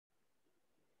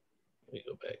Let me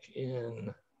go back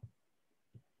in.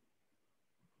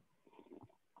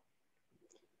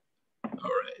 All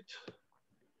right.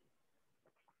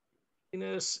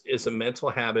 Happiness is a mental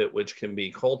habit which can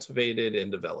be cultivated and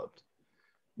developed.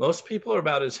 Most people are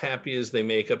about as happy as they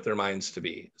make up their minds to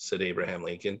be, said Abraham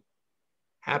Lincoln.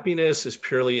 Happiness is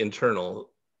purely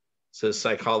internal, says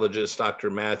psychologist Dr.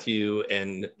 Matthew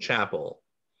N. Chappell.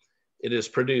 It is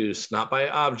produced not by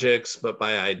objects, but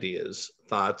by ideas,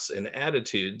 thoughts, and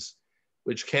attitudes,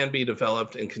 which can be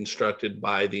developed and constructed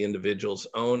by the individual's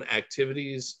own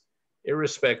activities,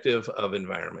 irrespective of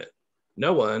environment.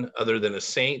 No one, other than a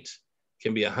saint,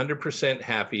 can be 100%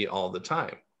 happy all the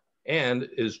time. And,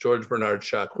 as George Bernard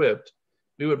Shaw quipped,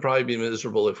 we would probably be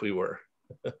miserable if we were.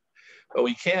 But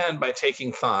we can, by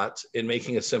taking thought and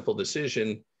making a simple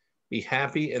decision, be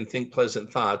happy and think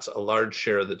pleasant thoughts a large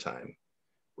share of the time,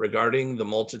 regarding the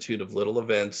multitude of little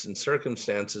events and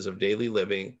circumstances of daily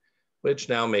living which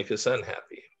now make us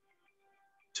unhappy.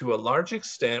 To a large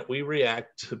extent, we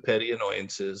react to petty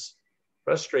annoyances,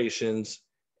 frustrations,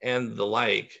 and the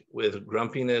like with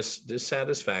grumpiness,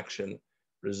 dissatisfaction,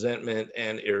 resentment,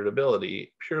 and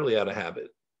irritability purely out of habit.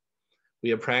 We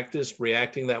have practiced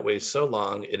reacting that way so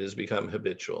long it has become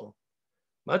habitual.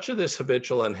 Much of this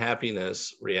habitual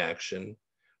unhappiness reaction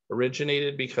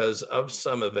originated because of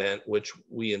some event which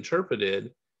we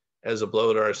interpreted as a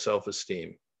blow to our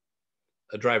self-esteem.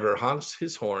 A driver honks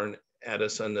his horn at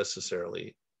us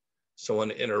unnecessarily.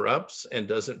 Someone interrupts and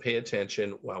doesn't pay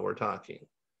attention while we're talking.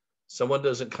 Someone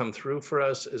doesn't come through for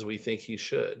us as we think he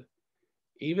should.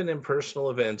 Even impersonal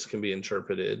events can be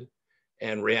interpreted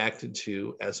and reacted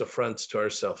to as affronts to our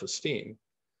self-esteem.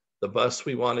 The bus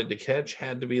we wanted to catch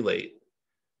had to be late.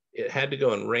 It had to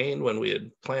go in rain when we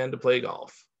had planned to play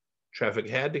golf. Traffic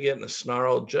had to get in a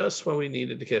snarl just when we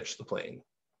needed to catch the plane.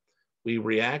 We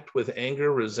react with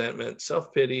anger, resentment,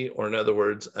 self-pity, or in other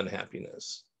words,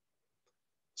 unhappiness.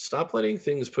 Stop letting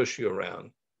things push you around.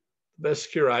 The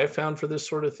best cure I've found for this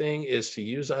sort of thing is to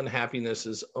use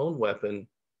unhappiness's own weapon,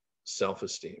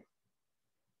 self-esteem.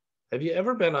 Have you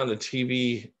ever been on a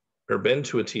TV or been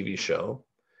to a TV show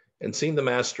and seen the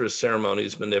master of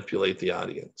ceremonies manipulate the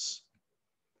audience?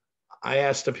 I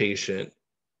asked a patient.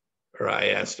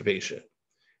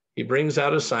 He brings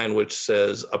out a sign which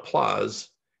says applause,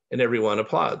 and everyone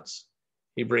applauds.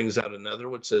 He brings out another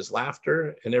which says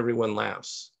laughter, and everyone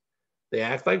laughs. They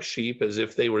act like sheep as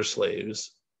if they were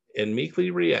slaves, and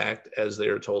meekly react as they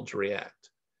are told to react.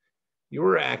 You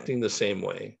are acting the same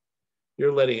way.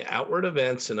 You're letting outward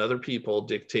events and other people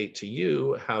dictate to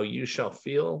you how you shall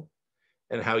feel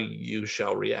and how you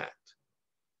shall react.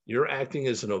 You're acting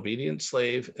as an obedient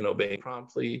slave and obeying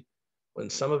promptly when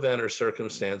some event or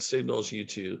circumstance signals you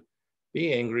to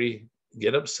be angry,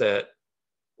 get upset,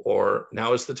 or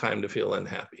now is the time to feel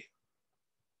unhappy.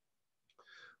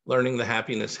 Learning the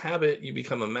happiness habit, you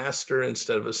become a master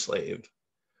instead of a slave.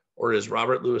 Or as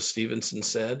Robert Louis Stevenson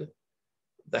said,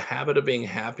 the habit of being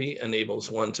happy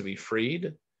enables one to be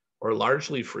freed, or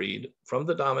largely freed, from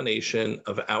the domination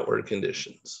of outward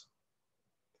conditions.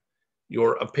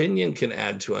 Your opinion can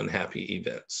add to unhappy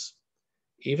events.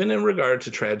 Even in regard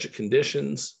to tragic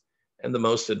conditions and the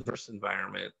most adverse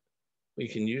environment, we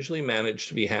can usually manage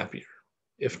to be happier,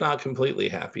 if not completely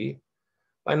happy,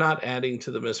 by not adding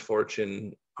to the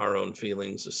misfortune our own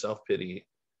feelings of self-pity,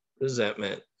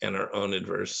 resentment, and our own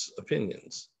adverse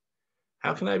opinions.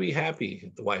 How can I be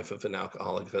happy? The wife of an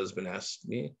alcoholic husband asked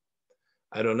me.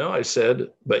 I don't know, I said,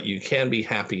 but you can be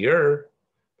happier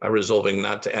by resolving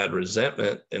not to add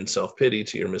resentment and self-pity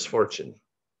to your misfortune.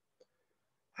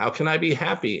 How can I be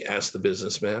happy? Asked the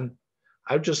businessman.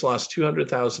 I've just lost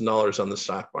 $200,000 on the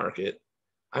stock market.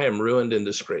 I am ruined and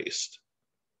disgraced.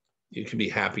 You can be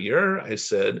happier, I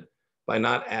said, by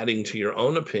not adding to your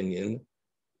own opinion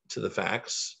to the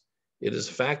facts. It is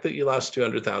a fact that you lost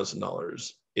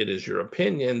 $200,000. It is your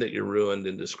opinion that you're ruined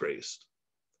and disgraced.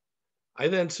 I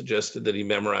then suggested that he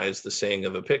memorize the saying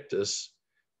of Epictetus,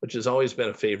 which has always been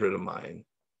a favorite of mine.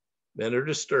 Men are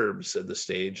disturbed, said the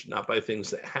sage, not by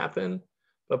things that happen,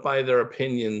 but by their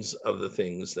opinions of the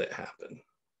things that happen.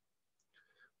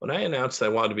 When I announced I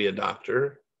wanted to be a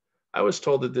doctor, I was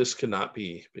told that this could not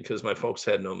be because my folks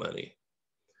had no money.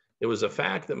 It was a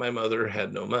fact that my mother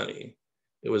had no money.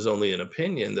 It was only an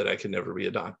opinion that I could never be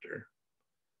a doctor.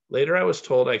 Later, I was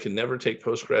told I could never take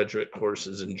postgraduate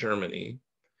courses in Germany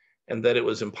and that it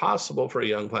was impossible for a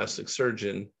young plastic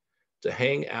surgeon to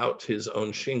hang out his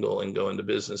own shingle and go into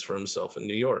business for himself in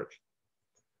New York.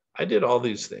 I did all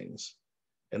these things.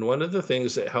 And one of the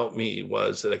things that helped me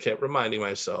was that I kept reminding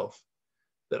myself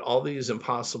that all these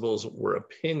impossibles were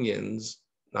opinions,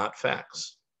 not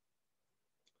facts.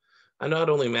 I not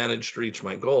only managed to reach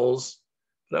my goals,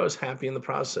 but I was happy in the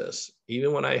process,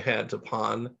 even when I had to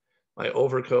pawn my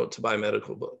overcoat to buy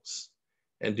medical books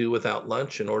and do without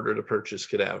lunch in order to purchase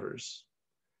cadavers.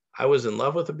 I was in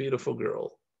love with a beautiful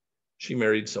girl. She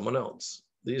married someone else.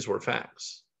 These were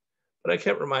facts. But I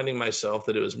kept reminding myself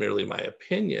that it was merely my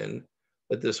opinion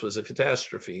that this was a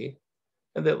catastrophe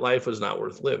and that life was not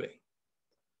worth living.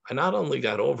 I not only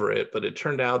got over it, but it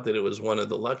turned out that it was one of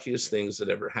the luckiest things that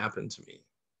ever happened to me.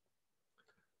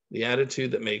 The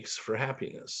attitude that makes for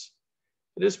happiness.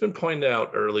 It has been pointed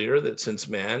out earlier that since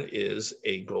man is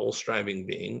a goal-striving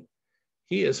being,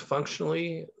 he is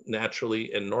functionally,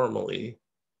 naturally, and normally,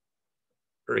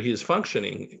 or he is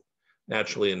functioning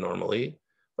naturally and normally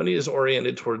when he is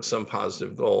oriented towards some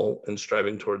positive goal and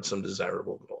striving towards some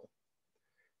desirable goal.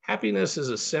 Happiness is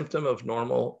a symptom of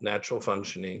normal, natural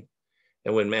functioning,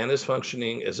 and when man is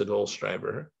functioning as a goal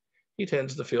striver, he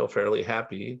tends to feel fairly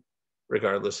happy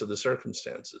regardless of the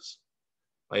circumstances.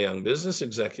 My young business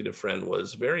executive friend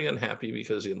was very unhappy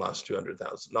because he had lost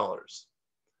 $200,000.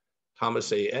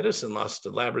 Thomas A. Edison lost a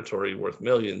laboratory worth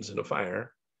millions in a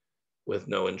fire with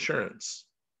no insurance.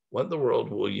 What in the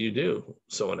world will you do?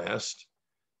 Someone asked.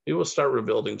 We will start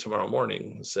rebuilding tomorrow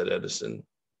morning, said Edison.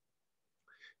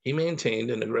 He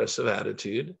maintained an aggressive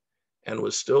attitude and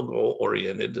was still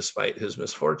goal-oriented despite his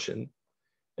misfortune.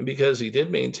 And because he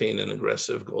did maintain an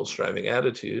aggressive, goal-striving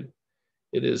attitude,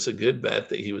 it is a good bet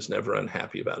that he was never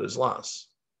unhappy about his loss.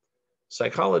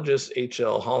 Psychologist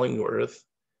H.L. Hollingworth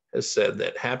has said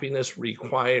that happiness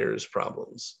requires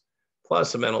problems,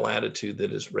 plus a mental attitude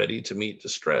that is ready to meet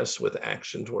distress with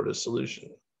action toward a solution.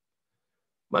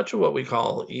 Much of what we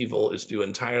call evil is due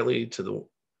entirely to the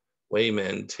way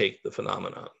men take the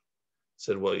phenomenon,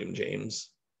 said William James.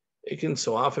 It can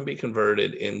so often be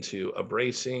converted into a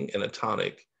bracing and a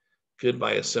tonic, good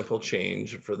by a simple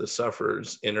change for the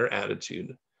sufferer's inner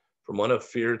attitude from one of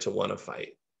fear to one of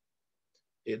fight.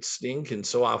 Its sting can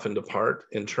so often depart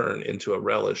and turn into a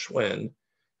relish when,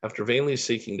 after vainly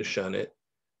seeking to shun it,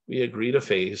 we agree to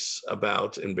face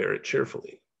about and bear it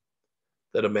cheerfully.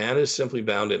 That a man is simply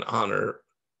bound in honor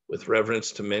with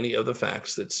reverence to many of the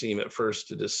facts that seem at first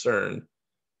to discern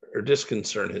or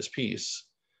disconcern his peace,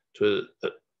 to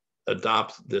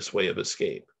adopt this way of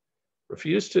escape.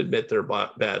 Refuse to admit their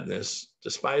badness,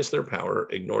 despise their power,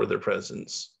 ignore their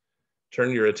presence,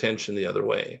 turn your attention the other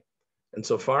way. And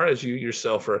so far as you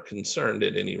yourself are concerned,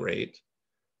 at any rate,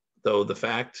 though the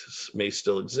facts may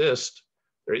still exist,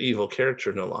 their evil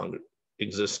character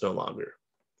exists no longer,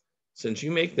 since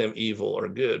you make them evil or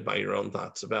good by your own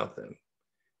thoughts about them.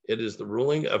 It is the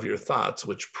ruling of your thoughts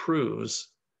which proves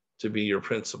to be your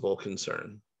principal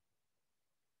concern.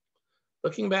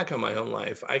 Looking back on my own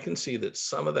life, I can see that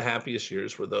some of the happiest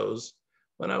years were those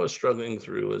when I was struggling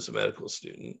through as a medical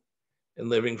student and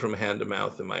living from hand to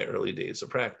mouth in my early days of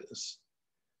practice.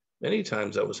 Many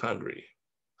times I was hungry.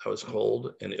 I was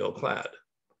cold and ill-clad.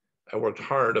 I worked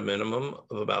hard, a minimum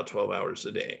of about 12 hours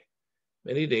a day.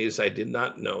 Many days I did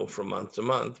not know from month to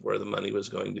month where the money was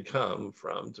going to come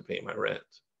from to pay my rent.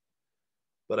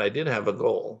 But I did have a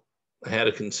goal. I had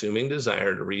a consuming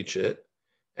desire to reach it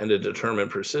and a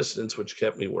determined persistence which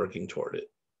kept me working toward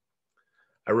it.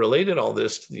 I related all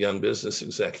this to the young business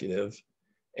executive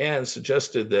and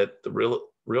suggested that the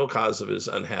real cause of his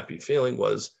unhappy feeling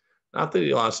was not that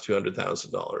he lost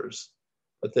 $200,000,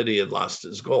 but that he had lost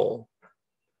his goal.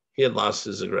 He had lost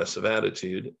his aggressive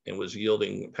attitude and was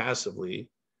yielding passively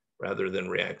rather than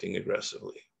reacting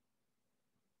aggressively.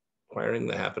 Acquiring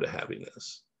the habit of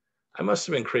happiness. I must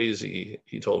have been crazy,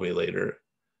 he told me later,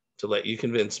 to let you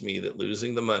convince me that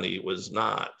losing the money was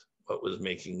not what was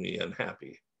making me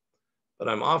unhappy. But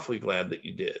I'm awfully glad that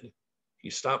you did. He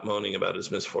stopped moaning about his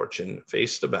misfortune,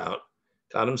 faced about,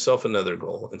 got himself another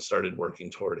goal, and started working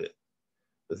toward it.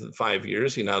 Within 5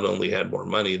 years, he not only had more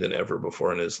money than ever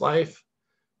before in his life,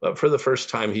 but for the first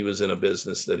time, he was in a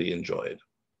business that he enjoyed.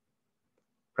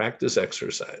 Practice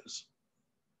exercise.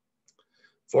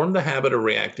 Form the habit of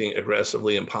reacting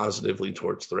aggressively and positively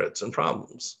towards threats and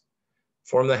problems.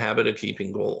 Form the habit of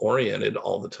keeping goal-oriented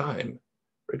all the time,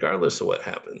 regardless of what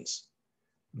happens.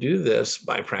 Do this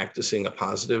by practicing a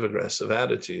positive, aggressive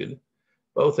attitude,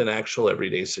 both in actual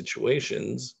everyday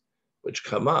situations which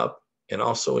come up and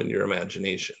also in your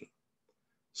imagination.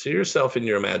 See yourself in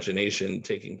your imagination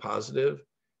taking positive,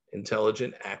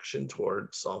 intelligent action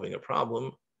toward solving a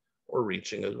problem or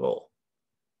reaching a goal.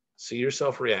 See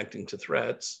yourself reacting to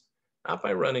threats, not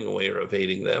by running away or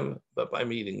evading them, but by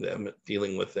meeting them,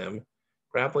 dealing with them,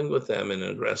 grappling with them in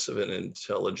an aggressive and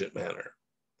intelligent manner.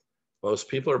 Most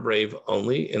people are brave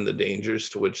only in the dangers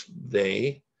to which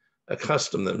they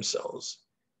accustom themselves,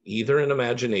 either in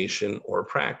imagination or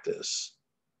practice,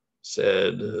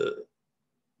 said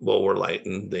Bulwer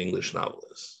Lytton, the English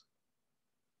novelist.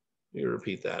 Let me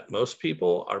repeat that. Most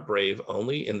people are brave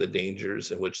only in the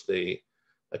dangers in which they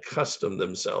accustom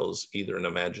themselves either in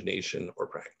imagination or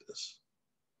practice.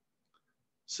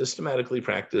 Systematically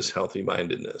practice healthy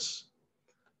mindedness.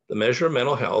 The measure of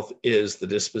mental health is the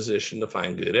disposition to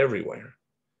find good everywhere,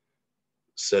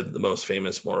 said the most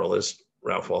famous moralist,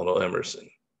 Ralph Waldo Emerson.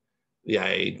 The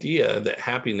idea that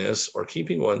happiness or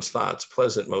keeping one's thoughts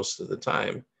pleasant most of the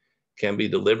time can be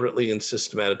deliberately and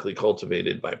systematically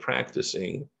cultivated by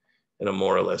practicing in a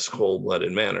more or less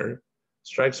cold-blooded manner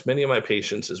strikes many of my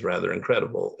patients as rather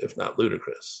incredible, if not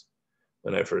ludicrous,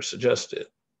 when I first suggest it.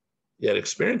 Yet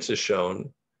experience has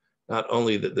shown not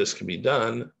only that this can be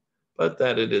done, but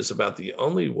that it is about the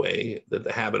only way that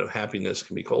the habit of happiness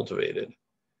can be cultivated.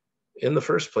 In the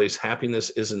first place, happiness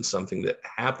isn't something that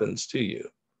happens to you.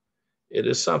 It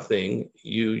is something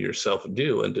you yourself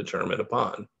do and determine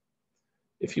upon.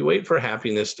 If you wait for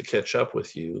happiness to catch up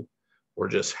with you, or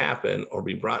just happen or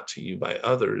be brought to you by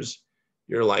others,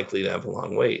 you're likely to have a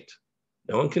long wait.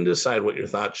 No one can decide what your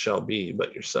thoughts shall be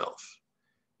but yourself.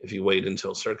 If you wait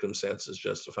until circumstances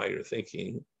justify your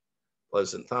thinking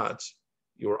pleasant thoughts,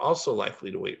 you are also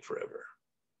likely to wait forever.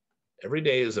 Every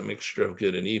day is a mixture of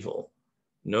good and evil.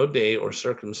 No day or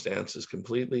circumstance is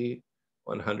completely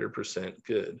 100%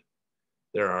 good.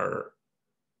 There are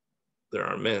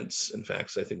mints. In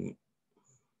fact, I think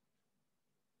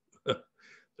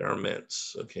there are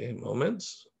mints, okay,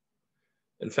 moments,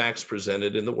 and facts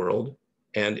presented in the world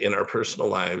and in our personal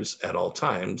lives at all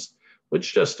times,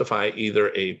 which justify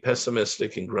either a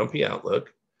pessimistic and grumpy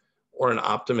outlook or an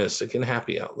optimistic and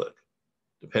happy outlook,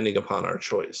 depending upon our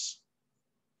choice.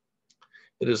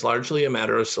 It is largely a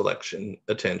matter of selection,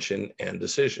 attention, and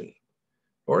decision.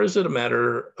 Or is it a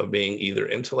matter of being either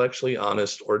intellectually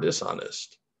honest or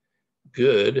dishonest?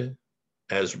 Good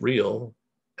as real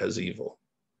as evil,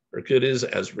 or good is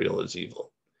as real as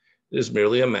evil. It is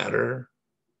merely a matter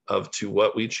of to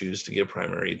what we choose to give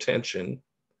primary attention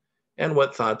and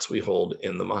what thoughts we hold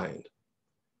in the mind.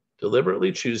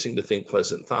 Deliberately choosing to think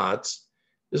pleasant thoughts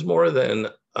is more than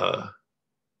a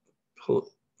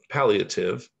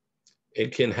palliative.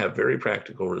 It can have very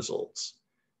practical results.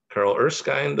 Carl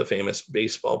Erskine, the famous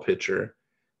baseball pitcher,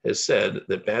 has said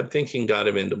that bad thinking got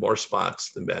him into more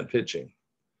spots than bad pitching.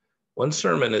 One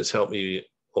sermon has helped me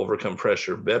overcome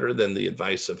pressure better than the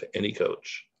advice of any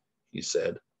coach, he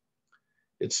said.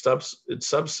 Its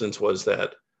substance was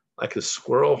that, like a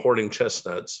squirrel hoarding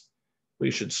chestnuts, we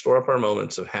should store up our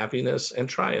moments of happiness and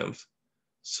triumph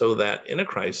so that in a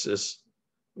crisis,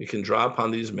 we can draw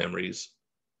upon these memories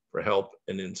for help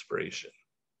and inspiration.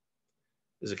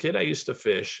 As a kid, I used to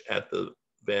fish at the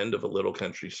bend of a little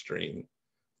country stream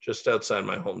just outside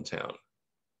my hometown.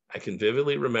 I can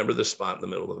vividly remember the spot in the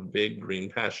middle of a big green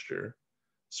pasture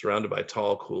surrounded by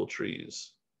tall, cool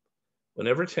trees.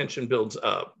 Whenever tension builds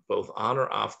up, both on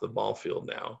or off the ball field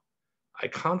now, I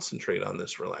concentrate on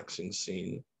this relaxing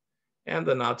scene and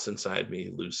the knots inside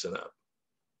me loosen up.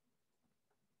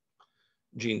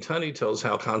 Gene Tunney tells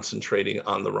how concentrating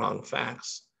on the wrong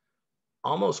facts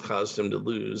almost caused him to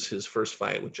lose his first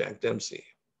fight with Jack Dempsey.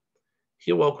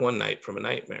 He awoke one night from a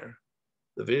nightmare.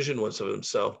 The vision was of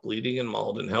himself bleeding and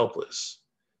mauled and helpless,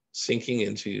 sinking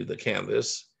into the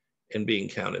canvas and being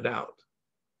counted out.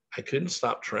 I couldn't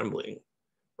stop trembling.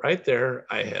 Right there,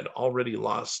 I had already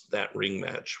lost that ring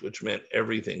match, which meant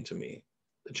everything to me,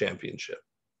 the championship.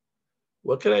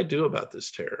 What could I do about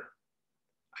this terror?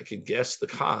 I could guess the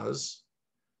cause.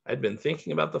 I'd been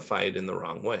thinking about the fight in the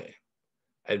wrong way.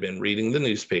 I'd been reading the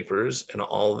newspapers, and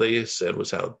all they said was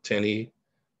how Tunney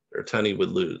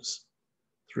would lose.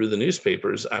 Through the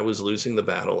newspapers, I was losing the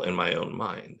battle in my own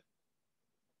mind.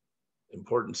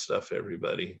 Important stuff,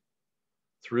 everybody.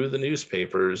 Through the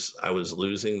newspapers, I was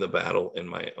losing the battle in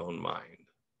my own mind.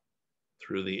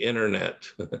 Through the internet,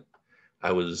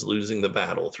 I was losing the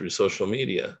battle through social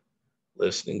media,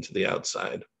 listening to the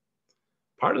outside.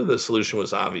 Part of the solution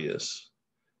was obvious.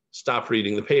 Stop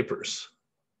reading the papers.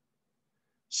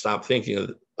 Stop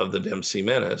thinking of the Dempsey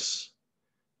menace,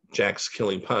 Jack's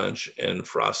killing punch, and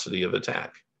ferocity of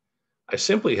attack. I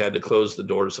simply had to close the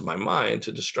doors of my mind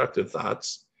to destructive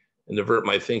thoughts and divert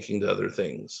my thinking to other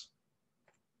things.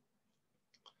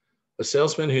 A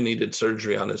salesman who needed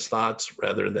surgery on his thoughts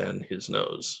rather than his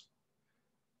nose.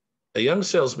 A young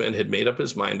salesman had made up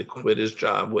his mind to quit his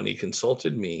job when he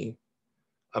consulted me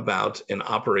about an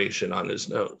operation on his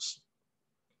nose.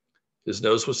 His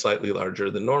nose was slightly larger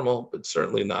than normal, but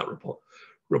certainly not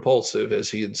repulsive as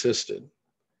he insisted.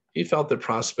 He felt that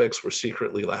prospects were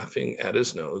secretly laughing at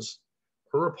his nose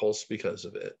or repulsed because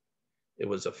of it. It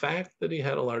was a fact that he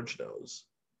had a large nose.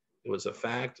 It was a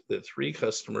fact that 3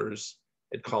 customers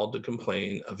had called to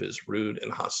complain of his rude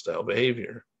and hostile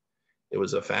behavior. It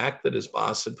was a fact that his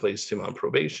boss had placed him on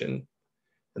probation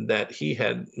and that he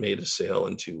had made a sale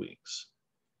in 2 weeks.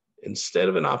 Instead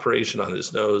of an operation on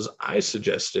his nose, I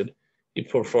suggested he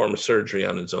perform surgery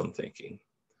on his own thinking.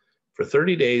 For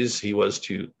 30 days, he was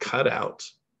to cut out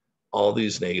all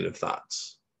these negative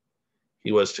thoughts.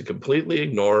 He was to completely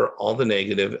ignore all the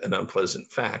negative and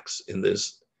unpleasant facts in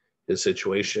his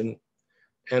situation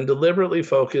and deliberately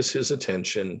focus his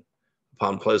attention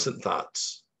upon pleasant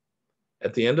thoughts.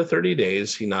 At the end of 30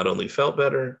 days, he not only felt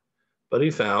better, but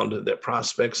he found that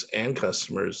prospects and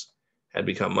customers had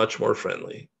become much more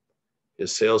friendly.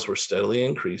 His sales were steadily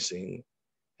increasing,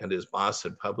 and his boss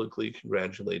had publicly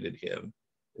congratulated him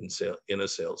in a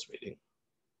sales meeting.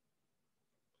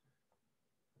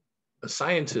 A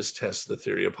scientist tests the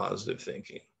theory of positive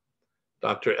thinking.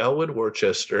 Dr. Elwood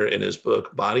Worcester, in his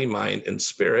book, Body, Mind, and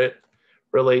Spirit,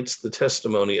 relates the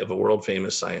testimony of a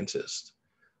world-famous scientist.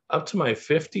 Up to my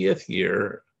 50th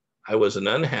year, I was an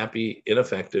unhappy,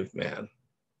 ineffective man.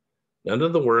 None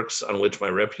of the works on which my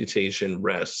reputation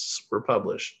rests were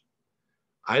published.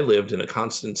 I lived in a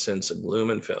constant sense of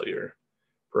gloom and failure.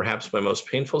 Perhaps my most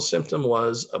painful symptom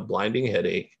was a blinding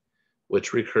headache,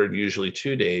 which recurred usually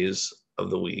 2 days of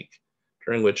the week,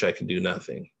 during which I could do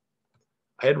nothing.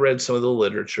 I had read some of the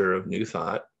literature of New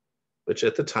Thought, which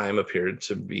at the time appeared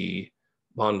to be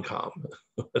bon com,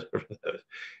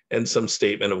 and some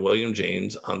statement of William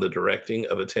James on the directing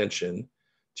of attention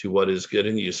to what is good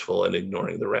and useful and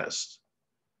ignoring the rest.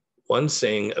 One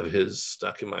saying of his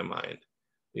stuck in my mind: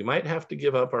 we might have to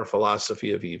give up our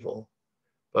philosophy of evil,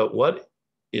 but what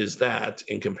is that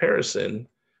in comparison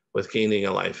with gaining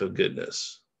a life of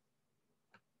goodness?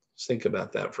 Let's think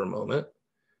about that for a moment.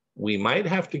 We might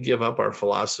have to give up our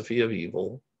philosophy of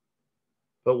evil,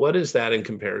 but what is that in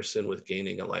comparison with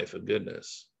gaining a life of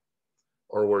goodness?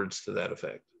 Or words to that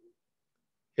effect.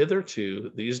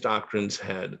 Hitherto, these doctrines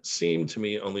had seemed to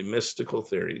me only mystical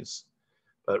theories,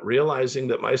 but realizing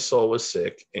that my soul was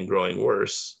sick and growing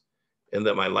worse, and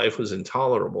that my life was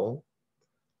intolerable,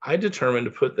 I determined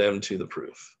to put them to the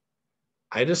proof.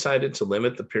 I decided to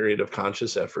limit the period of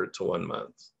conscious effort to 1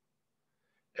 month,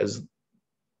 as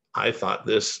I thought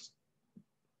this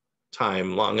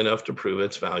time long enough to prove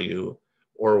its value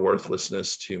or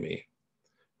worthlessness to me.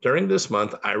 During this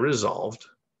month, I resolved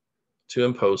to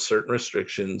impose certain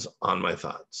restrictions on my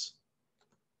thoughts.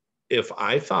 If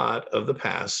I thought of the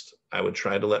past, I would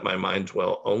try to let my mind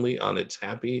dwell only on its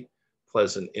happy,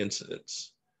 pleasant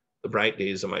incidents, the bright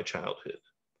days of my childhood,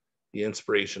 the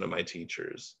inspiration of my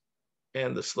teachers,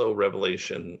 and the slow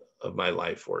revelation of my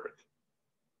life work.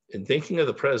 In thinking of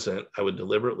the present, I would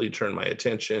deliberately turn my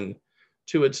attention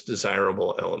to its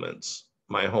desirable elements,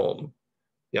 my home,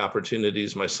 the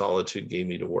opportunities my solitude gave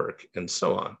me to work, and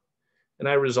so on. And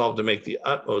I resolved to make the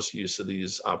utmost use of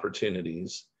these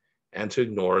opportunities and to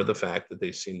ignore the fact that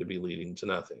they seem to be leading to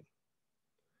nothing.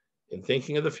 In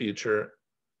thinking of the future,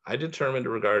 I determined to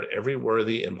regard every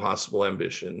worthy and possible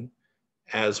ambition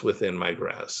as within my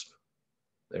grasp.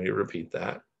 Let me repeat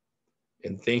that.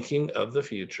 In thinking of the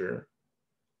future,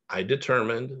 I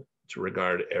determined to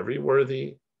regard every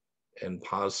worthy and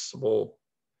possible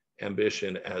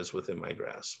ambition as within my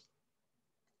grasp.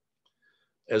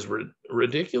 As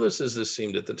ridiculous as this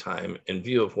seemed at the time, in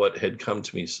view of what had come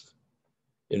to me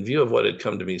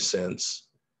since,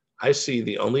 I see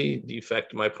the only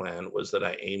defect in my plan was that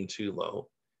I aimed too low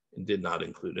and did not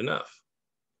include enough.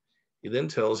 He then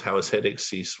tells how his headache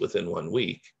ceased within 1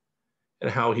 week and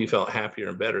how he felt happier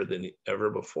and better than ever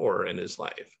before in his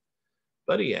life.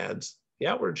 But he adds, the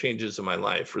outward changes in my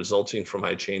life resulting from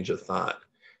my change of thought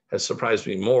has surprised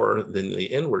me more than the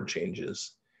inward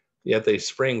changes, yet they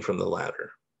spring from the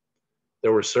latter.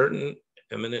 There were certain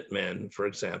eminent men, for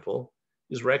example,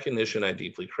 whose recognition I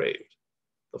deeply craved.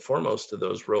 The foremost of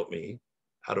those wrote me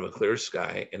out of a clear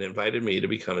sky and invited me to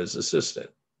become his assistant.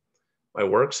 My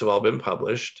works have all been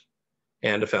published,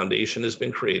 and a foundation has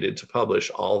been created to publish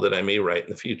all that I may write in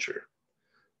the future.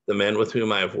 The men with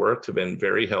whom I have worked have been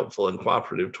very helpful and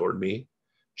cooperative toward me,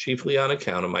 chiefly on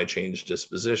account of my changed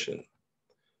disposition.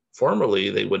 Formerly,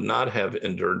 they would not have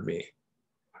endured me.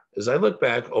 As I look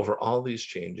back over all these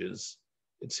changes,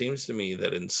 it seems to me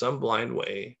that in some blind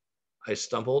way, I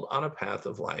stumbled on a path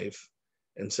of life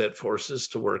and set forces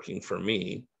to working for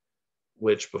me,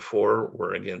 which before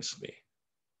were against me.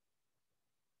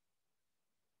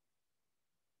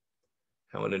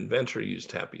 How an inventor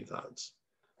used happy thoughts.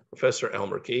 Professor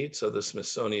Elmer Gates of the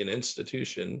Smithsonian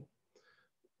Institution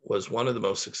was one of the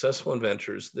most successful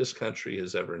inventors this country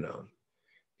has ever known,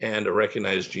 and a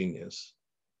recognized genius.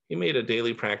 He made a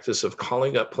daily practice of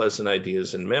calling up pleasant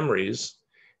ideas and memories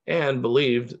and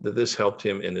believed that this helped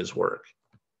him in his work.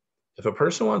 If a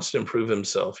person wants to improve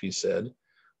himself, he said,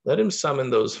 let him summon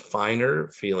those finer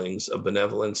feelings of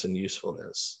benevolence and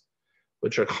usefulness,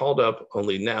 which are called up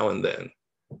only now and then.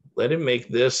 Let him make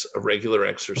this a regular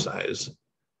exercise,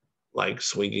 like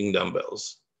swinging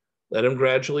dumbbells. Let him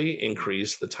gradually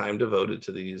increase the time devoted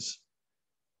to these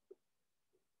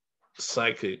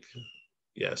cyclical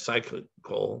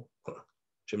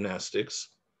gymnastics.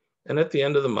 And at the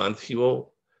end of the month, he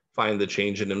will find the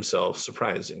change in himself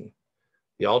surprising.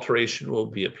 The alteration will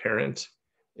be apparent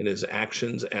in his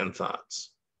actions and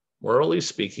thoughts. Morally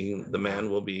speaking, the man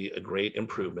will be a great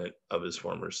improvement of his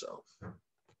former self.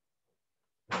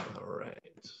 All right.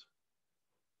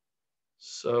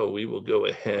 So we will go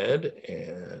ahead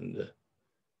and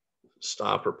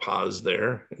stop or pause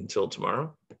there until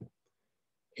tomorrow.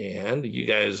 And you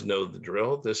guys know the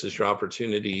drill. This is your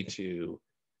opportunity to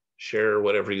share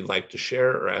whatever you'd like to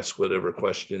share or ask whatever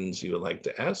questions you would like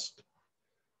to ask.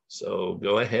 So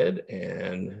go ahead,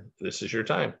 and this is your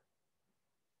time.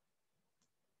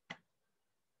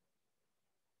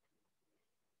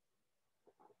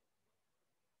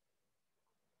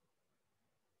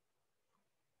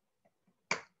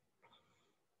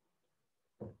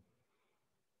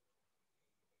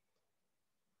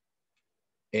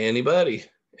 Anybody,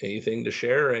 anything to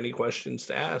share, any questions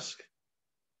to ask?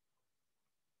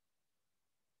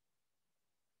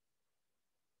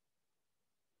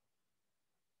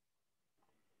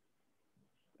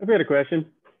 I've got a question.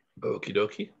 Okie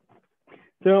dokie.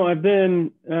 So I've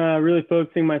been really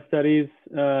focusing my studies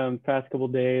past couple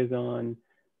of days on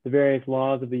the various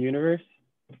laws of the universe.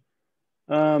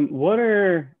 What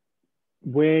are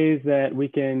ways that we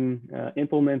can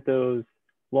implement those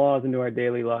laws into our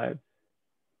daily lives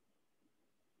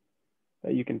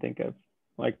that you can think of?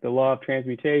 Like the law of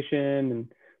transmutation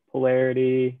and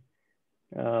polarity,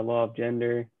 law of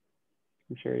gender.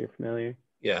 I'm sure you're familiar.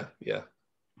 Yeah.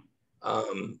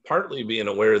 Partly being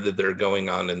aware that they're going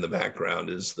on in the background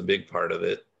is the big part of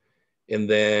it. And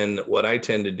then what I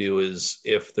tend to do is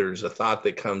if there's a thought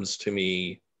that comes to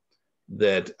me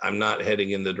that I'm not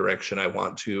heading in the direction I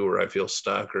want to, or I feel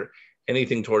stuck or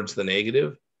anything towards the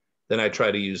negative, then I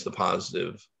try to use the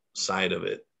positive side of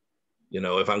it. You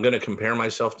know, if I'm going to compare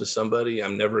myself to somebody,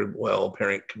 I'm never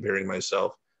comparing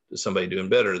myself to somebody doing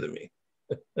better than me,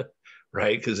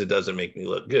 right? Because it doesn't make me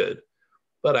look good.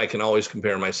 But I can always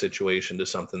compare my situation to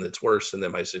something that's worse, and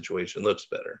then my situation looks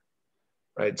better,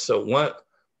 right? So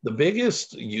the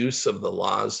biggest use of the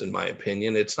laws, in my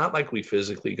opinion, it's not like we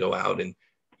physically go out and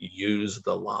use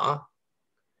the law.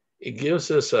 It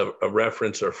gives us a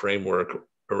reference or framework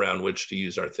around which to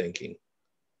use our thinking,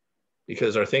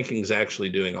 because our thinking is actually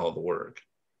doing all the work.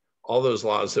 All those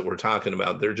laws that we're talking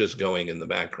about, they're just going in the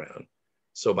background.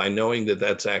 So by knowing that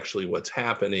that's actually what's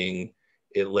happening,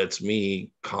 it lets me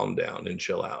calm down and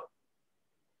chill out,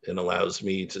 and allows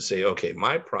me to say, okay,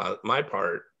 my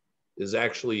part is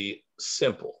actually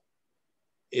simple.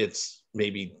 It's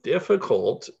maybe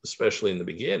difficult, especially in the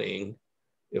beginning,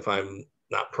 if I'm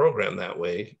not programmed that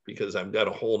way, because I got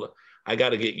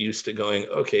to get used to going,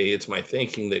 okay, it's my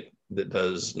thinking that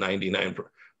does 99%.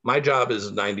 My job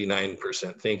is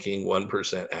 99% thinking,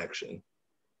 1% action.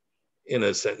 In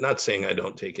a sense, not saying I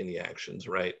don't take any actions,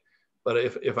 right? But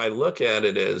if I look at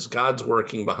it as God's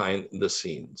working behind the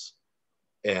scenes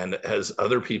and has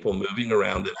other people moving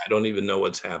around and I don't even know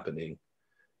what's happening,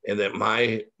 and that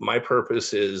my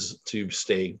purpose is to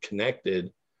stay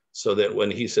connected so that when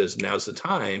he says, now's the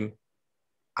time,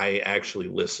 I actually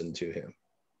listen to him,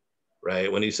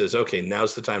 right? When he says, okay,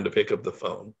 now's the time to pick up the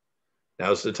phone.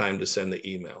 Now's the time to send the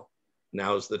email.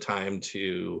 Now's the time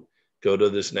to go to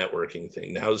this networking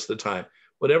thing. Now's the time,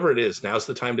 whatever it is, now's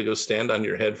the time to go stand on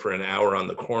your head for an hour on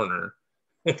the corner.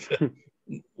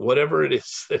 Whatever it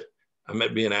is that I'm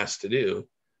being asked to do,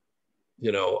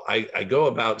 you know, I go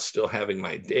about still having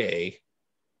my day,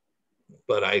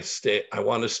 but I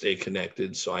want to stay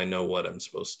connected so I know what I'm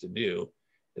supposed to do.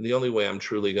 And the only way I'm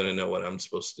truly going to know what I'm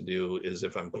supposed to do is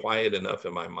if I'm quiet enough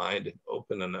in my mind and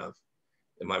open enough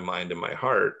in my mind and my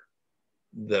heart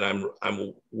that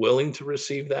I'm willing to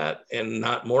receive that, and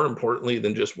not more importantly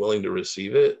than just willing to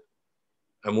receive it,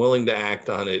 I'm willing to act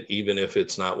on it even if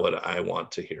it's not what I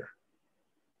want to hear.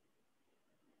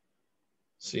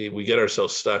 See, we get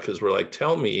ourselves stuck because we're like,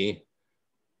 tell me,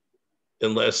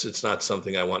 unless it's not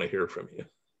something I want to hear from you.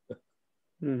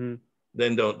 Mm-hmm.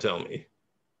 Then don't tell me,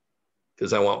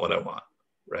 because I want what I want,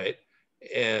 right?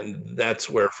 And that's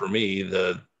where, for me,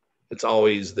 it's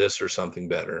always this or something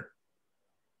better.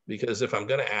 Because if I'm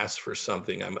going to ask for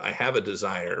something, I have a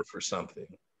desire for something.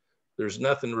 There's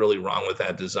nothing really wrong with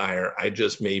that desire. I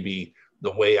just maybe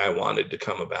the way I wanted to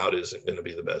come about isn't going to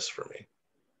be the best for me.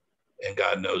 And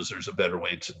God knows there's a better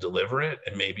way to deliver it,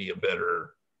 and maybe a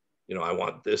better, I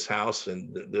want this house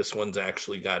and this one's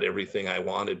actually got everything I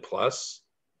wanted. Plus,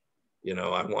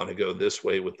 I want to go this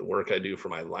way with the work I do for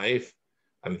my life.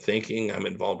 I'm thinking I'm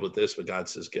involved with this, but God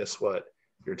says, guess what?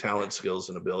 Your talent, skills,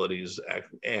 and abilities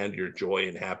and your joy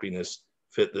and happiness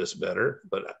fit this better.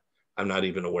 But I'm not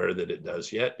even aware that it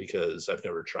does yet because I've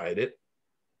never tried it.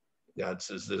 God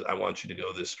says this, I want you to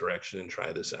go this direction and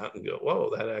try this out, and go,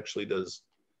 whoa, that actually does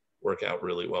work out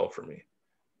really well for me.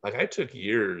 Like, I took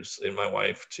years, and my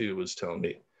wife too was telling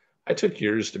me, I took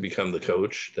years to become the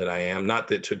coach that I am. Not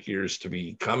that it took years to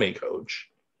become a coach.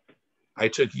 I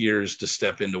took years to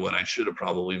step into what I should have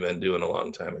probably been doing a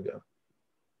long time ago.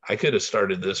 I could have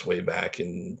started this way back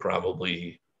in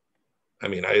probably, I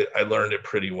learned it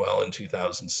pretty well in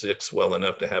 2006, well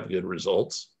enough to have good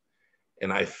results.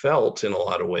 And I felt in a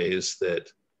lot of ways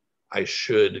that I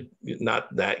should,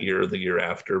 not that year or the year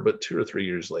after, but 2 or 3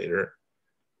 years later,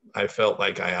 I felt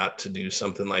like I ought to do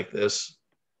something like this.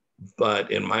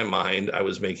 But in my mind, I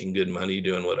was making good money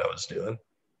doing what I was doing,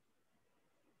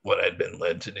 what I'd been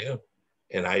led to do.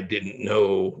 And I didn't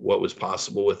know what was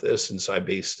possible with this. And so I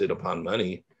based it upon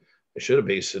money. I should have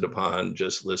based it upon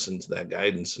just listen to that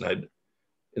guidance. And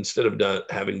instead of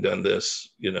having done this,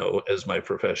 as my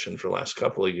profession for the last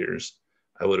couple of years,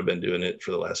 I would have been doing it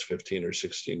for the last 15 or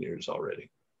 16 years already.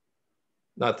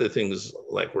 Not that things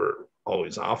like were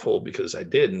always awful, because I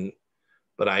didn't,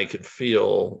 but I could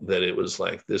feel that it was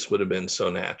like, this would have been so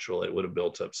natural. It would have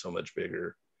built up so much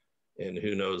bigger. And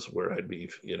who knows where I'd be,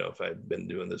 if I'd been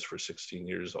doing this for 16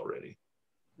 years already.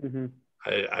 Mm-hmm.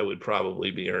 I would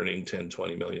probably be earning $10,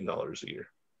 $20 million a year,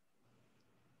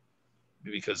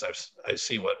 because I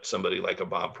see what somebody like a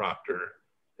Bob Proctor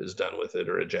has done with it,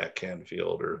 or a Jack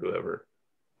Canfield, or whoever.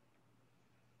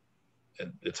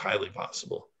 And it's highly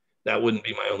possible. That wouldn't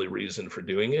be my only reason for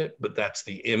doing it, but that's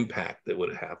the impact that would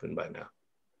have happened by now.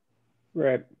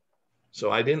 Right.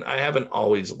 So I haven't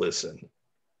always listened.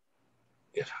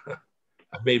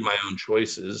 I've made my own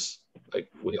choices, like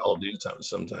we all do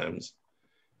sometimes.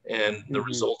 And the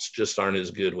results just aren't as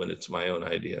good when it's my own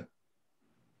idea,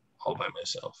 all by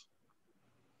myself.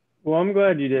 Well, I'm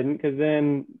glad you didn't, because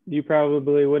then you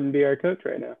probably wouldn't be our coach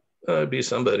right now. It'd be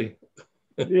somebody.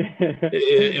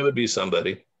 it would be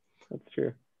somebody. That's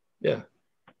true. Yeah.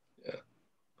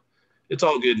 It's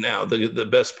all good now. The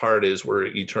best part is we're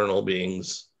eternal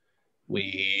beings.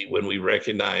 When we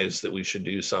recognize that we should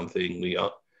do something,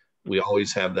 we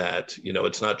always have that,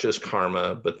 it's not just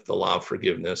karma, but the law of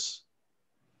forgiveness.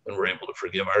 When we're able to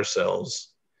forgive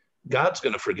ourselves, God's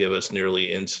going to forgive us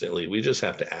nearly instantly. We just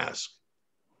have to ask.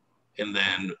 And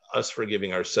then us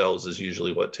forgiving ourselves is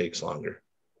usually what takes longer.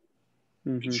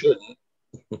 Mm-hmm. It shouldn't,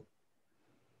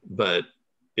 but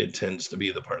it tends to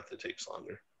be the part that takes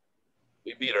longer.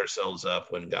 We beat ourselves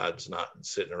up when God's not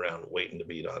sitting around waiting to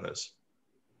beat on us.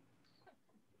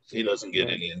 He doesn't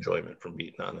get any enjoyment from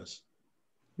beating on us.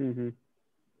 Mm-hmm.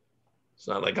 It's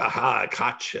not like, aha, I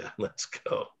caught you. Let's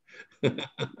go.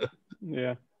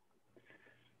 Yeah.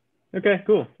 Okay,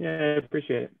 cool. Yeah, I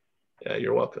appreciate it. Yeah,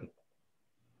 you're welcome.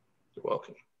 You're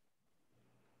welcome.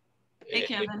 Hey,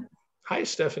 Kevin. Hi,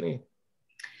 Stephanie.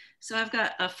 So I've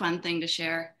got a fun thing to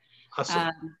share.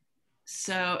 Awesome.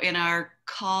 So in our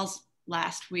calls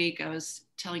last week, I was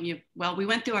telling you, well, we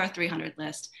went through our 300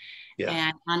 list. Yeah.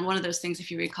 And on one of those things, if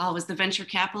you recall, was the venture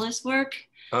capitalist work.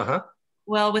 Uh-huh.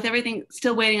 Well, with everything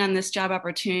still waiting on this job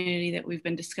opportunity that we've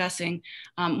been discussing,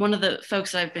 one of the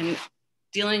folks I've been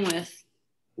dealing with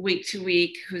week to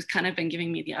week, who's kind of been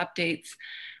giving me the updates,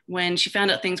 when she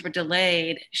found out things were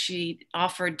delayed, she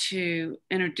offered to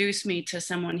introduce me to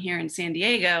someone here in San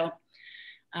Diego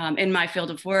in my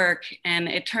field of work. And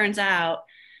it turns out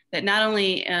that not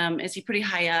only is he pretty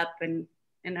high up, and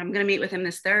I'm going to meet with him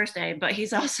this Thursday, but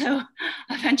he's also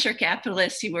a venture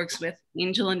capitalist. He works with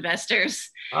angel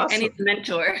investors. Awesome. And he's a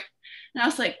mentor. And I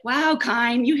was like, wow,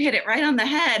 Kine, you hit it right on the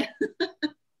head.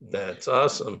 That's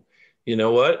awesome. You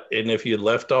know what? And if you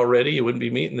left already, you wouldn't be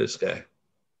meeting this guy.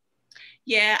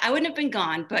 Yeah, I wouldn't have been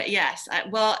gone, but yes.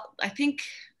 I think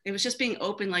it was just being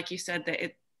open, like you said, that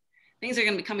things are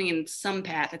going to be coming in some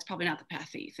path. It's probably not the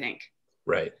path that you think.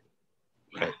 Right.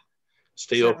 Yeah. Right.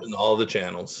 Stay open to all the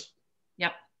channels.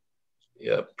 Yep.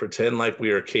 Yep. Pretend like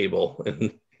we are cable,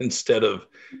 and instead of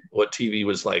what TV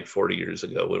was like 40 years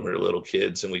ago when we were little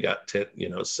kids and we got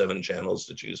 7 channels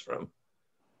to choose from.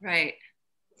 Right.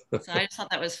 So I just thought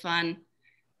that was fun,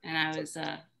 and I was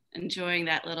enjoying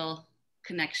that little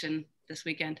connection this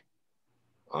weekend.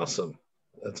 Awesome.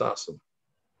 That's awesome.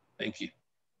 Thank you.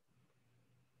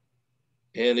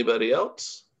 Anybody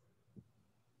else?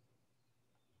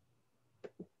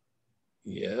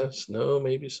 Yes, no,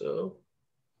 maybe so.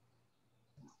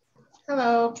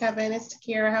 Hello, Kevin. It's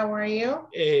Takira. How are you?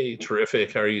 Hey,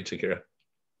 terrific. How are you, Takira?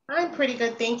 I'm pretty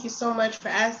good. Thank you so much for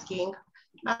asking.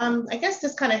 I guess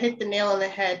this kind of hit the nail on the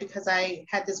head because I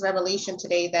had this revelation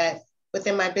today that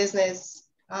within my business,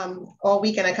 all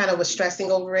weekend I kind of was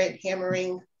stressing over it,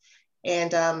 hammering,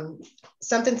 and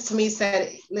something to me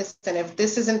said, listen, if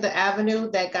this isn't the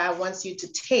avenue that God wants you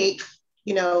to take,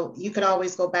 you can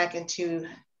always go back into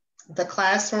the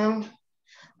classroom.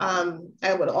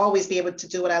 I would always be able to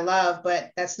do what I love,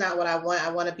 but that's not what I want.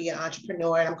 I want to be an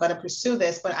entrepreneur and I'm going to pursue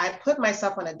this. But I put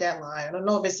myself on a deadline. I don't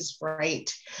know if this is right,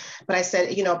 but I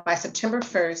said, by September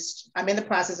 1st, I'm in the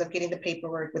process of getting the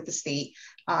paperwork with the state.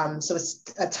 So it's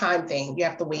a time thing. You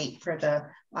have to wait for the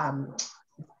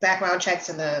background checks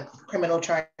and the criminal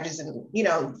charges.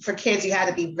 And, for kids, you had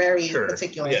to be very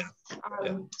particular. Yeah.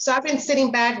 So I've been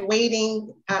sitting back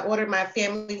waiting. I ordered my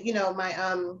family,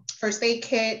 my first aid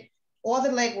kit, all the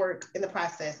legwork in the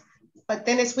process. But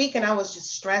then this weekend I was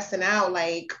just stressing out,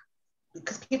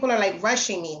 because people are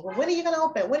rushing me. Well, when are you gonna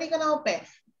open? When are you gonna open?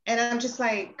 And I'm just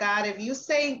like, God, if you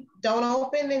say don't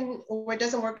open or it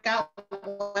doesn't work out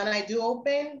when I do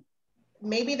open,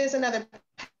 maybe there's another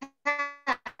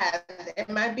path.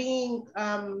 Am I being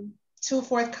too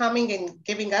forthcoming and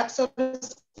giving up, so to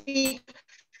speak?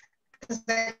 Because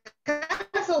I kind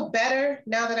of feel better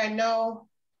now that I know,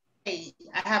 hey,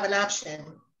 I have an option.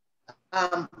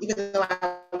 Even though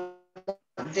I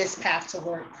want this path to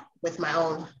work with my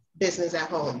own business at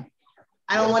home.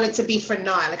 I don't want it to be for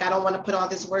naught. I don't want to put all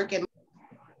this work in.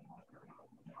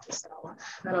 So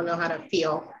I don't know how to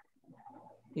feel.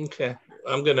 Okay.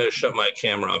 I'm going to shut my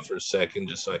camera off for a second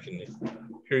just so I can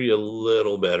hear you a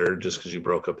little better, just because you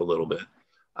broke up a little bit.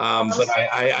 But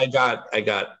I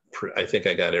think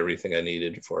I got everything I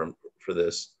needed for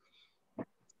this.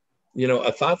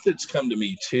 A thought that's come to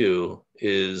me too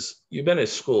is you've been a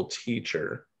school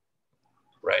teacher,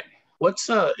 right? What's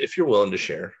if you're willing to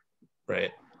share,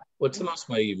 right? What's the most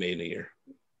money you made in a year?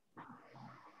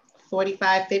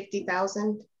 45,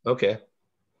 50,000. Okay.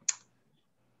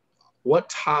 What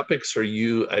topics are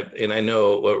you, and I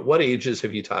know, what ages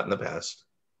have you taught in the past?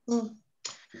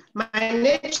 My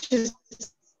niche is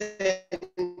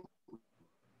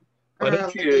why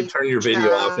don't you turn your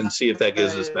video off and see if that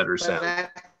gives us better sound?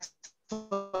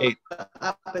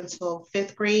 Up until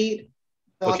 5th grade.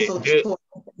 Okay,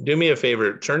 do me a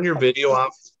favor, turn your video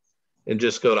off and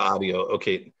just go to audio.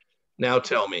 Okay, now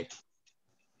tell me.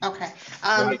 Okay.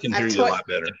 I can hear you a lot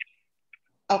better.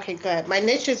 Okay, good. My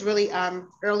niche is really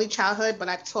early childhood, but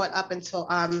I've taught up until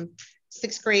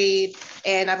 6th grade.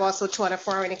 And I've also taught a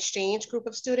foreign exchange group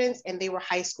of students, and they were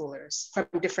high schoolers from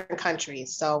different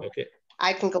countries. So okay.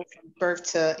 I can go from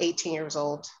birth to 18 years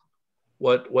old.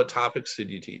 What topics did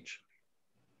you teach?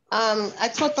 I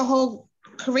taught the whole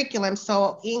curriculum.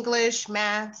 So English,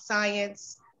 math,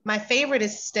 science. My favorite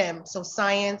is STEM, so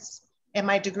science, and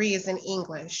my degree is in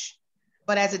English.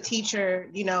 But as a teacher,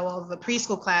 of a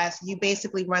preschool class, you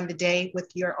basically run the day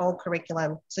with your own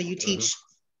curriculum. So you teach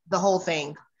the whole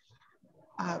thing.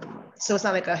 So it's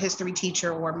not like a history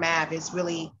teacher or math. It's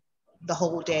really the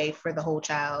whole day for the whole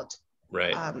child.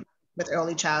 Right. With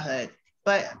early childhood.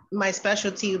 But my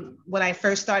specialty when I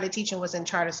first started teaching was in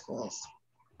charter schools.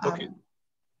 Okay.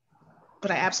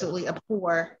 But I absolutely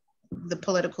abhor the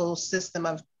political system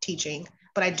of teaching.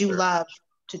 But I do love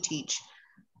to teach.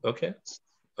 Okay.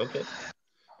 Okay.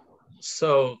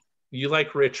 So you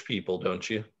like rich people, don't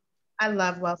you? I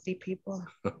love wealthy people.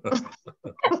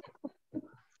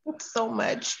 So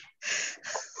much.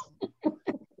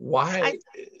 Why?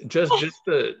 I'm just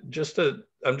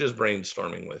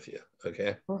brainstorming with you.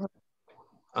 Okay.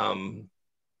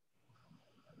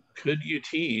 Could you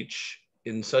teach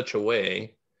in such a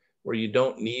way where you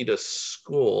don't need a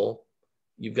school?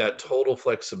 You've got total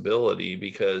flexibility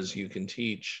because you can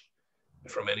teach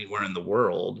from anywhere in the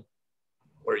world,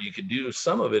 or you could do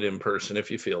some of it in person if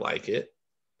you feel like it.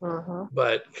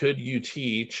 But could you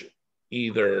teach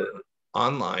either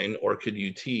online, or could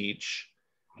you teach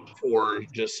for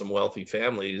just some wealthy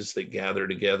families that gather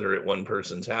together at one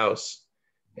person's house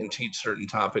and teach certain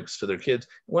topics to their kids?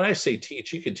 When I say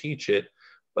teach, you could teach it,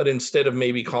 but instead of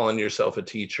maybe calling yourself a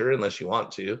teacher, unless you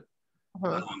want to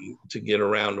get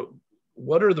around,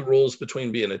 what are the rules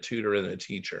between being a tutor and a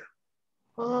teacher?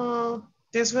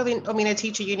 There's really, a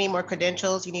teacher, you need more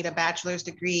credentials. You need a bachelor's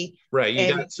degree. Right.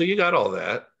 You got all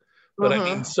that. But I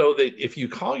mean, so that if you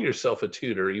call yourself a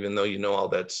tutor, even though you know all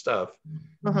that stuff,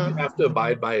 you have to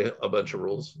abide by a bunch of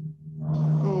rules.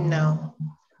 No.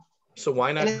 So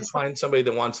why not find somebody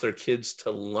that wants their kids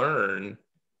to learn,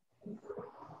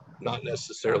 not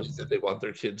necessarily that they want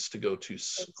their kids to go to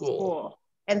school?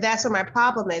 And that's where my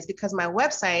problem is, because my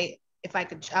website, if I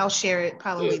could, I'll share it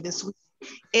probably this week.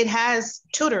 It has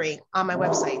tutoring on my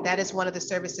website. That is one of the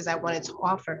services I wanted to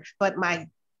offer. But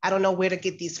I don't know where to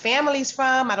get these families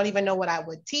from. I don't even know what I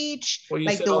would teach. Well, you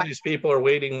like, said all these people are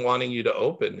waiting, wanting you to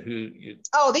open.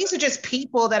 Oh, these are just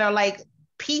people that are like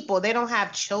people. They don't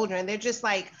have children. They're just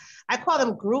like, I call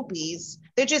them groupies.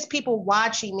 They're just people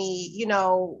watching me, you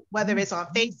know, whether it's on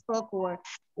Facebook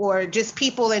or just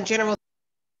people in general.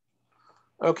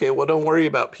 Okay, well, don't worry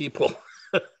about people.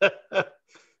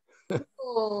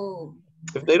 Oh.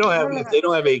 If they don't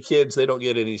have any kids, they don't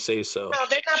get any say so. No,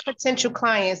 they're not potential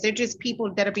clients. They're just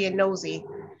people that are being nosy.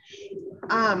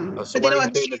 So why are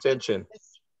you paying attention?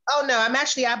 Oh no,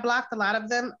 I blocked a lot of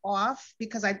them off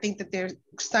because I think that they're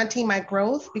stunting my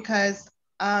growth, because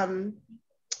I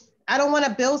don't want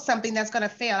to build something that's going to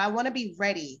fail. I want to be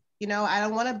ready. You know, I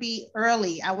don't want to be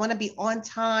early. I want to be on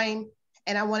time,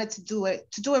 and I wanted to do it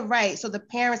right so the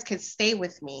parents could stay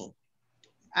with me.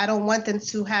 I don't want them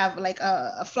to have like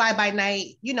a fly by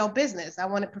night, you know, business. I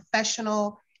want it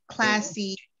professional,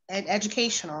 classy, and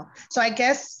educational. So I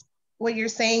guess what you're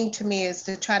saying to me is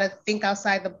to try to think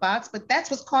outside the box, but that's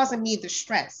what's causing me the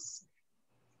stress.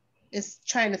 Is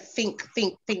trying to think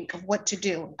of what to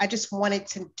do. I just want it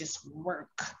to just work.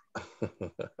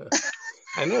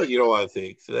 I know you don't want to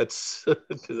think. That's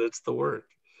the work.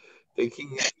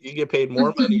 Thinking, you get paid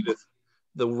more money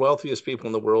the wealthiest people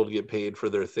in the world get paid for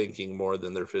their thinking more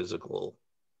than their physical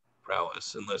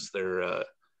prowess, unless they're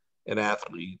an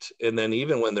athlete. And then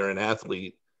even when they're an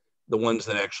athlete, the ones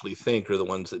that actually think are the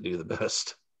ones that do the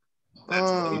best.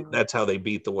 That's how they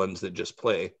beat the ones that just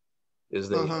play, is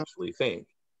they actually think.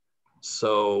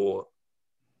 So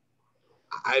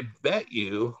I bet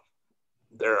you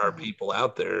there are people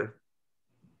out there.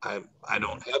 I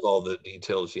don't have all the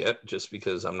details yet, just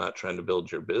because I'm not trying to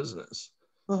build your business.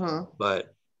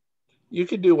 But you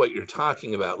could do what you're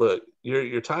talking about. Look,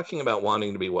 you're talking about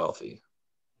wanting to be wealthy.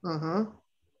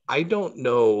 I don't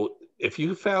know if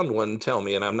you found one. Tell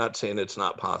me, and I'm not saying it's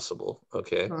not possible.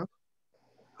 Okay,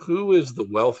 who is the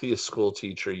wealthiest school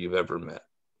teacher you've ever met?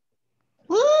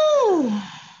 Woo!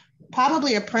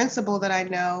 Probably a principal that I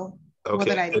know.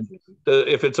 Okay,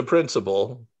 if it's a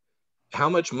principal, how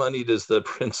much money does the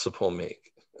principal make?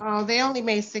 Oh, they only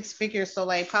made 6 figures, so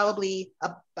like probably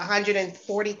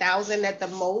 140,000 at the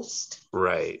most.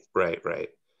 Right.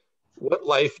 What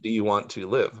life do you want to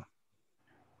live?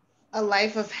 A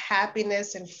life of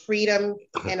happiness and freedom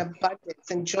and abundance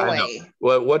and joy.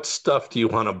 Well, what stuff do you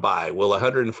want to buy? Will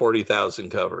 140,000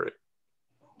 cover it?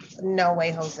 No way,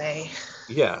 Jose.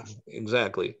 Yeah,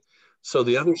 exactly. So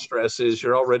the other stress is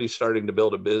you're already starting to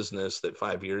build a business that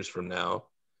 5 years from now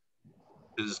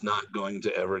is not going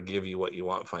to ever give you what you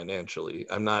want financially.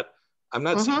 I'm not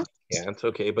saying you can't,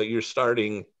 okay, but you're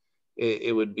starting,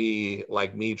 it would be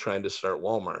like me trying to start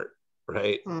Walmart,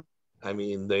 right? I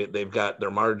mean, they've got,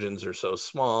 their margins are so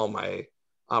small. My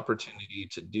opportunity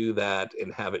to do that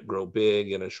and have it grow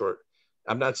big in a short,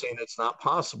 I'm not saying it's not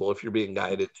possible if you're being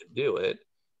guided to do it,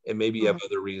 and maybe you have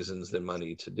other reasons than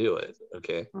money to do it,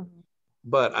 okay?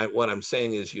 But what I'm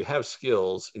saying is you have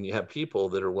skills and you have people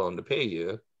that are willing to pay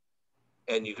you.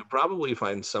 And you could probably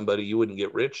find somebody, you wouldn't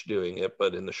get rich doing it,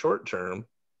 but in the short term,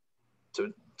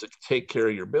 to take care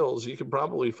of your bills, you could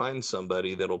probably find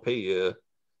somebody that'll pay you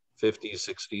 50,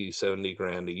 60, 70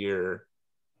 grand a year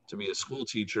to be a school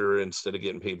teacher instead of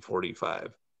getting paid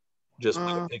 45, just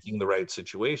by picking the right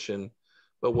situation.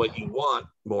 But what you want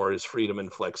more is freedom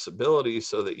and flexibility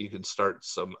so that you can start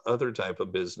some other type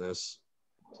of business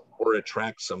or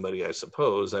attract somebody, I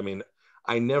suppose. I mean,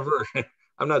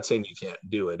 I'm not saying you can't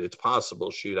do it. It's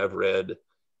possible. Shoot, I've read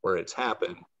where it's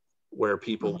happened, where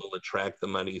people will attract the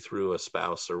money through a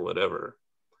spouse or whatever,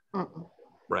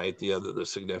 right? The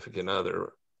significant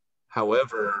other.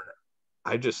 However,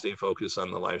 I just stay focused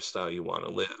on the lifestyle you want to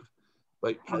live.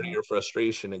 But part of your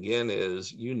frustration, again,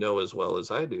 is you know as well as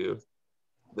I do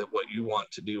that what you want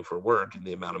to do for work and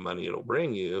the amount of money it'll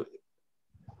bring you,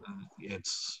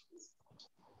 it's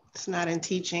not in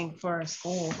teaching for a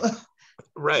school.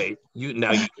 Right. You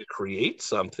could create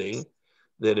something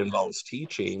that involves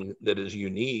teaching that is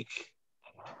unique,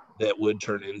 that would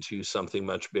turn into something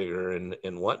much bigger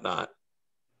and whatnot.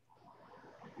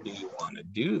 Do you want to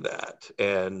do that?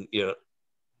 And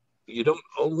you don't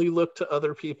only look to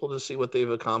other people to see what they've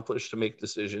accomplished to make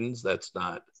decisions. That's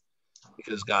not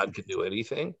because God can do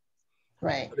anything.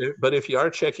 Right. But if you are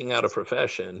checking out a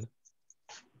profession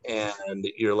and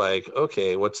you're like,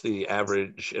 okay, what's the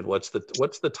average and what's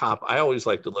the top? I always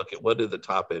like to look at what are the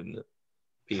top end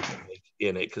people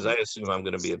in it, because I assume I'm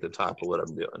going to be at the top of what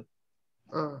I'm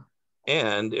doing.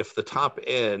 And if the top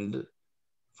end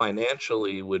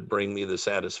financially would bring me the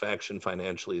satisfaction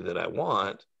financially that I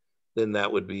want, then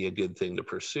that would be a good thing to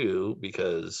pursue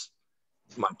because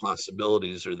my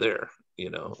possibilities are there, you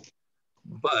know.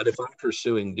 But if I'm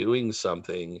pursuing doing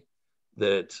something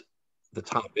that the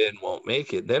top end won't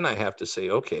make it, then I have to say,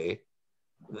 okay,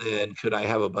 then could I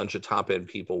have a bunch of top end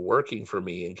people working for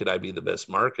me, and could I be the best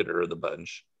marketer of the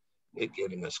bunch at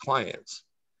getting us clients?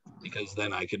 Because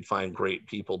then I can find great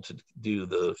people to do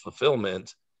the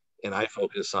fulfillment, and I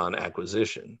focus on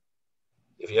acquisition.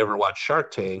 If you ever watch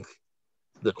Shark Tank,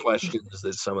 the questions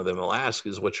that some of them will ask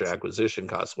is, what's your acquisition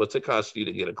cost? What's it cost you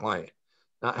to get a client?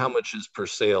 Not how much is per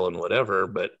sale and whatever,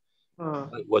 but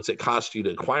what's it cost you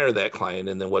to acquire that client,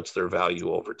 and then what's their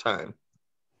value over time?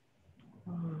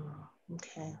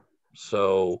 Okay.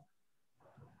 So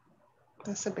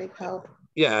that's a big help.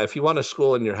 Yeah, if you want a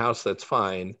school in your house, that's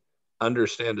fine.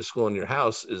 Understand a school in your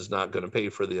house is not going to pay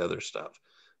for the other stuff.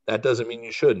 That doesn't mean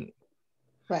you shouldn't.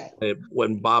 Right.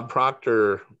 When Bob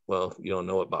Proctor, well, you don't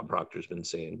know what Bob Proctor's been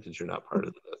saying because you're not part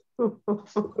of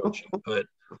the coaching, but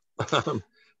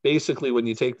basically when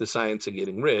you take the science of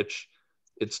getting rich,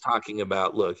 it's talking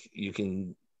about, look,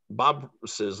 Bob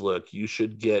says, look, you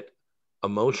should get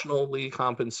emotionally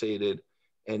compensated,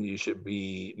 and you should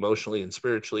be emotionally and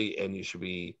spiritually, and you should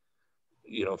be,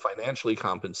 financially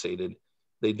compensated.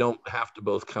 They don't have to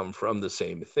both come from the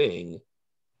same thing,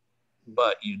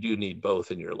 but you do need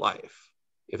both in your life.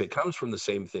 If it comes from the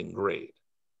same thing, great.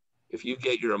 If you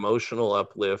get your emotional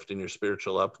uplift and your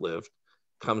spiritual uplift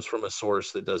comes from a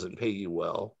source that doesn't pay you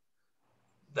well,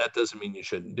 that doesn't mean you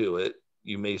shouldn't do it.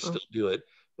 You may still do it,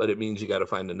 but it means you got to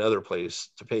find another place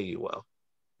to pay you well,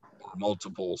 or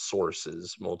multiple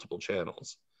sources, multiple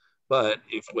channels. But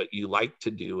if what you like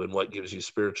to do and what gives you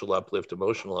spiritual uplift,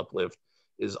 emotional uplift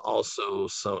is also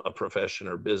a profession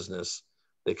or business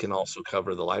that can also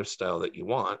cover the lifestyle that you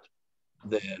want,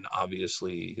 then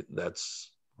obviously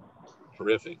that's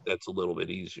terrific. That's a little bit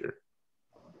easier.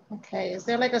 Okay. Is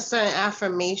there like a certain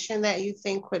affirmation that you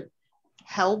think would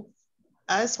help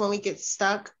us when we get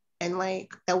stuck, and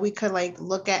like that we could like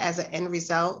look at as an end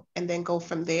result and then go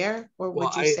from there? Or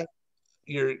would you say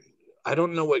I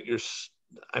don't know what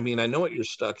I know what you're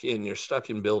stuck in. You're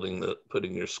stuck in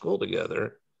putting your school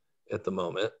together at the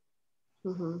moment.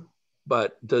 Mm-hmm.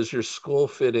 But does your school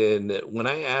fit in? When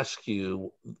I ask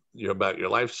you about your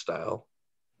lifestyle,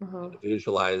 Mm-hmm.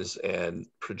 visualize and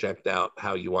project out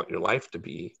how you want your life to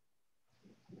be,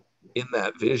 in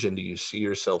that vision, do you see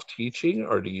yourself teaching,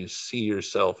 or do you see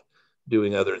yourself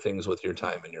doing other things with your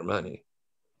time and your money?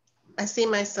 I see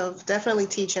myself definitely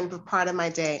teaching part of my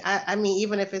day. I mean,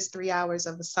 even if it's 3 hours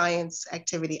of a science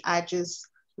activity, I just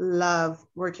love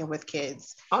working with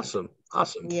kids. Awesome.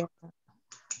 Yeah.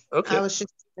 Okay. I was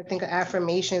just thinking of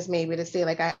affirmations maybe to say,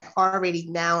 like, I already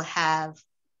now have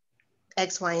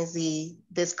X, Y, and Z,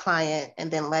 this client, and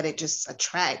then let it just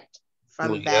attract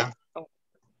from that.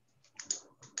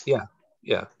 Yeah.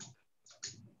 I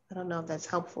don't know if that's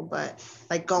helpful, but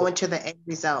like going to the end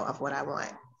result of what I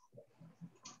want.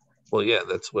 Well, yeah,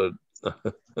 that's what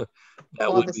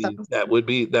that would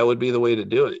be the way to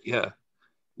do it. Yeah.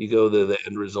 You go to the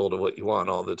end result of what you want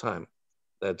all the time.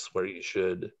 That's where you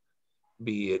should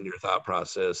be in your thought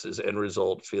process, is end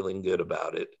result, feeling good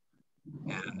about it.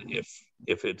 And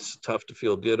if it's tough to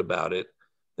feel good about it,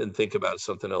 then think about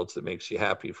something else that makes you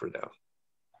happy for now.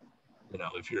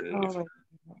 If you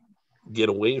get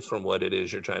away from what it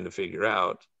is you're trying to figure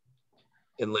out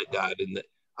and let God in.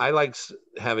 I like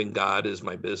having God as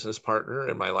my business partner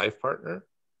and my life partner,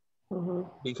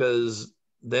 because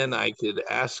then I could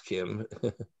ask him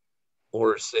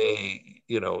or say,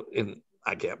 and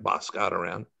I can't boss God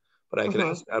around, but I can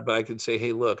ask God, but I could say,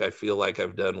 hey, look, I feel like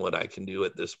I've done what I can do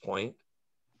at this point.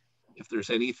 If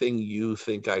there's anything you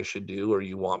think I should do or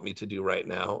you want me to do right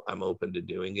now, I'm open to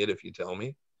doing it if you tell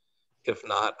me. If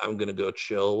not, I'm going to go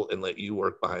chill and let you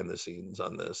work behind the scenes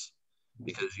on this,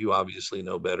 because you obviously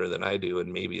know better than I do.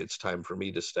 And maybe it's time for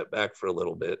me to step back for a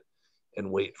little bit and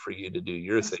wait for you to do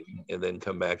your thing and then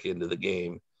come back into the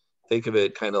game. Think of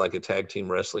it kind of like a tag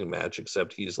team wrestling match,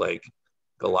 except he's like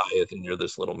Goliath and you're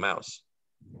this little mouse.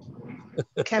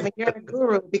 Kevin, you're a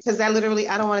guru, because I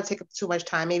don't want to take up too much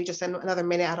time. Maybe just another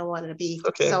minute. I don't want it to be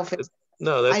selfish.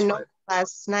 No, that's fine.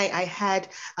 Last night I had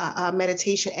a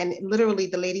meditation, and literally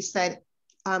the lady said,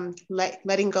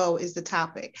 letting go is the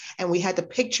topic. And we had to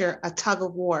picture a tug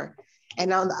of war.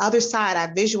 And on the other side,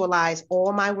 I visualized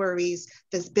all my worries,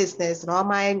 this business and all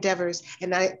my endeavors.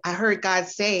 And I heard God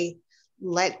say,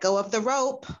 let go of the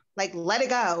rope, like let it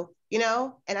go,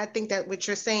 And I think that what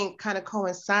you're saying kind of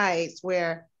coincides,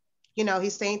 where,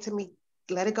 he's saying to me,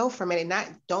 let it go for a minute, not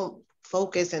don't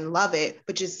focus and love it,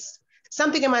 but just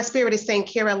something in my spirit is saying,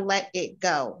 Kira, let it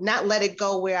go. Not let it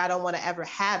go where I don't want to ever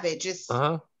have it. Just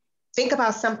think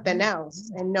about something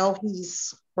else and know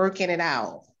he's working it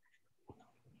out.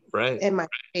 Right. In my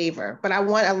favor. But I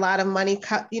want a lot of money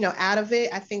cut, out of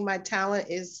it. I think my talent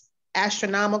is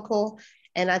astronomical.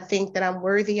 And I think that I'm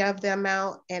worthy of the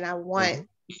amount. And I want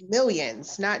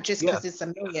millions, not just because it's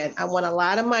 $1 million. I want a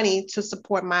lot of money to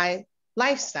support my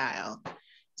lifestyle.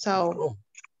 So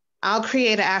I'll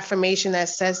create an affirmation that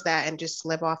says that and just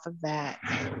live off of that.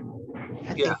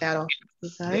 I think that'll be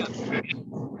good.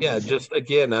 Yeah, just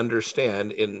again,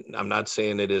 understand, and I'm not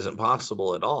saying it isn't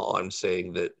possible at all. I'm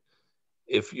saying that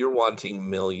if you're wanting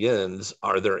millions,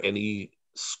 are there any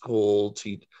school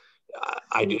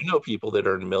I do know people that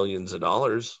earn millions of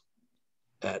dollars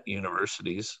at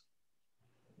universities.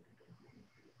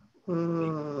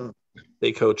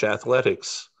 They coach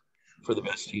athletics for the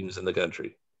best teams in the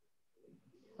country.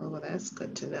 Oh, well, that's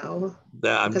good to know.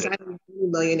 Because I don't do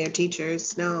millionaire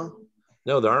teachers, no.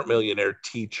 No, there aren't millionaire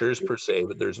teachers per se,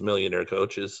 but there's millionaire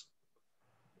coaches.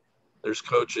 There's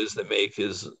coaches that make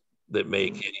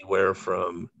anywhere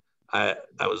from, I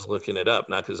was looking it up,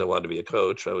 not because I wanted to be a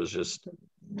coach. I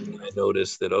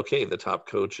noticed that, okay, the top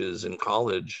coaches in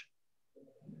college,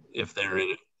 if they're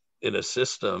in a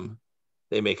system,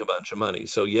 they make a bunch of money.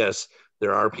 So yes,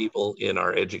 there are people in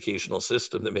our educational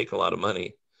system that make a lot of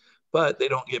money, but they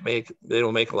don't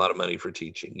make a lot of money for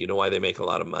teaching. You know why they make a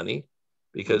lot of money?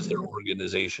 Because their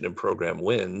organization and program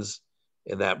wins,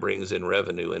 and that brings in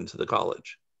revenue into the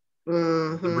college.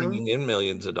 They're bringing in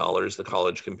millions of dollars, the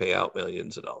college can pay out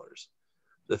millions of dollars.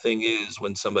 The thing is,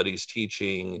 when somebody's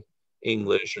teaching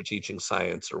English or teaching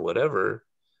science or whatever,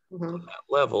 on that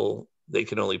level, they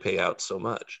can only pay out so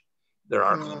much. There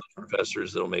are college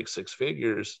professors that'll make 6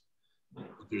 figures, but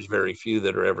there's very few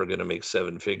that are ever going to make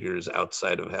 7 figures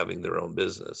outside of having their own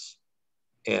business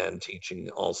and teaching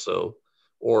also,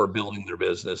 or building their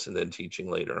business and then teaching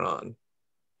later on,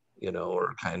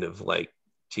 or kind of like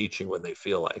teaching when they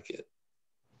feel like it.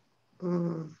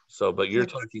 So, but you're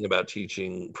talking about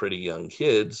teaching pretty young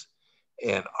kids,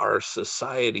 and our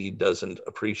society doesn't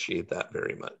appreciate that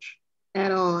very much.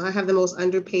 At all. I have the most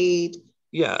underpaid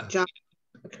job,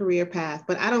 career path,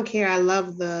 but I don't care. I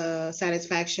love the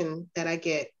satisfaction that I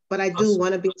get, but I do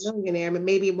want to be a millionaire, but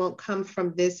maybe it won't come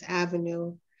from this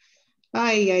avenue.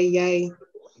 Ay.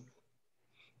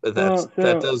 But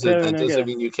that doesn't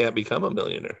mean you can't become a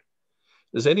millionaire.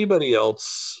 Does anybody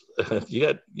else?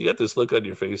 You got this look on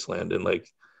your face, Landon. Like,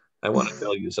 I want to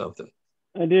tell you something.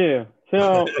 I do.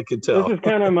 So I can tell. This is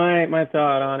kind of my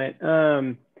thought on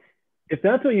it. If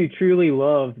that's what you truly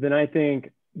love, then I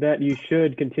think that you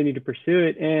should continue to pursue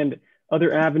it, and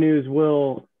other avenues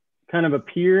will kind of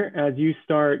appear as you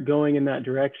start going in that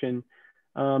direction.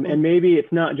 And maybe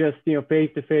it's not just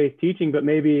face-to-face teaching, but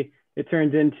maybe it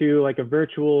turns into like a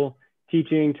virtual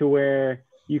teaching to where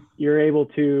you're able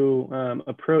to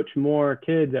approach more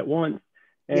kids at once.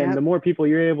 And the more people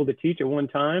you're able to teach at one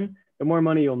time, the more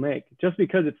money you'll make. Just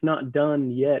because it's not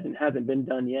done yet and hasn't been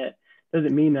done yet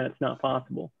doesn't mean that it's not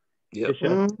possible. It's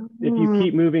just, if you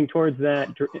keep moving towards that,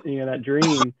 that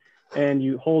dream, and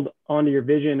you hold on to your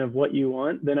vision of what you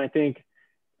want, then I think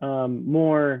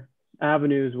more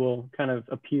avenues will kind of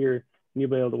appear and you'll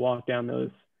be able to walk down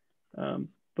those.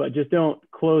 But just don't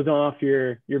close off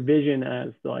your vision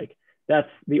as like, that's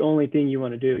the only thing you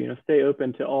want to do. Stay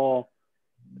open to all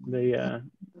the,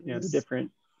 the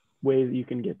different ways that you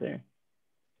can get there.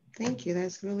 Thank you.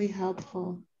 That's really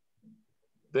helpful.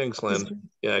 Thanks, Lynn.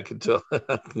 Yeah, I could tell.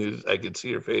 I could see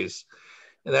your face.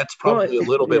 And that's probably a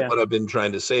little bit what I've been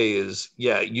trying to say is,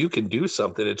 you can do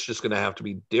something. It's just going to have to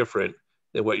be different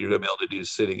than what you're going to be able to do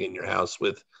sitting in your house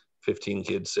with 15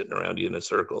 kids sitting around you in a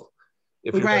circle.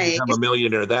 If you're going to become a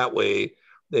millionaire that way,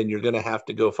 then you're going to have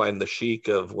to go find the sheik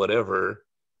of whatever,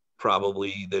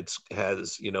 probably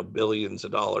has billions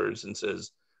of dollars, and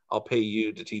says, I'll pay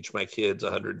you to teach my kids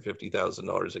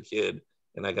 $150,000 a kid,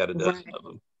 and I got a dozen of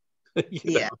them.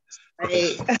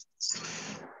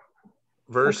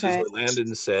 Versus what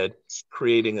Landon said,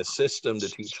 creating a system to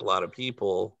teach a lot of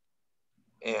people,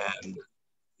 and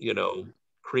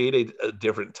create a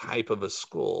different type of a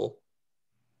school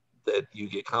that you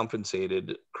get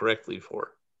compensated correctly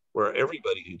for, where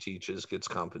everybody who teaches gets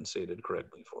compensated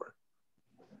correctly for.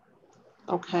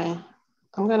 Okay.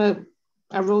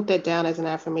 I wrote that down as an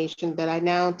affirmation, that I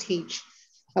now teach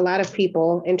a lot of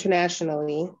people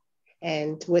internationally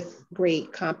and with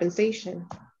great compensation.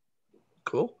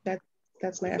 Cool.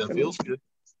 That's my affirmation. That feels good.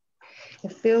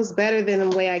 It feels better than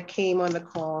the way I came on the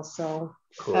call, so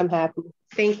cool. I'm happy.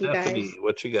 Thank you, guys.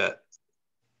 What you got?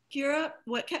 Kira,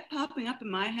 what kept popping up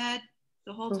in my head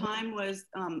the whole time was,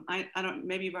 I don't,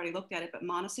 maybe you've already looked at it, but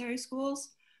Montessori schools.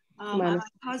 Montessori.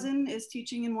 My cousin is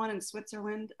teaching in one in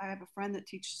Switzerland. I have a friend that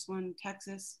teaches one in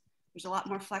Texas. There's a lot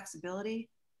more flexibility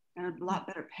and a lot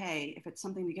better pay if it's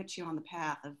something to get you on the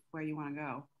path of where you want to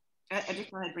go. I just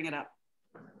thought I'd bring it up.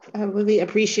 I really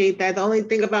appreciate that. The only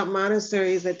thing about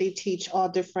Montessori is that they teach all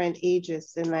different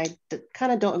ages, and I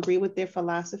kind of don't agree with their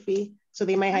philosophy. So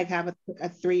they might have a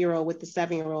 3-year-old with the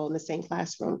 7-year-old in the same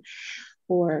classroom,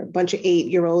 or a bunch of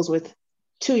 8-year-olds with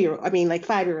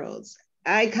 5-year-olds.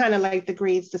 I kind of like the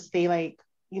grades to stay like,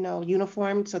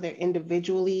 uniform, so they're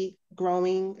individually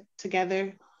growing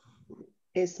together.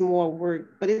 It's more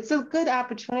work, but it's a good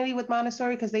opportunity with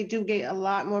Montessori because they do get a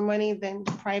lot more money than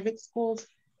private schools.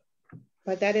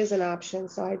 But that is an option,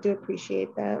 so I do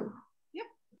appreciate that. Yep.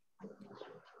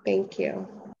 Thank you.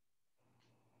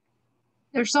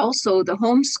 There's also the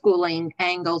homeschooling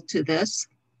angle to this.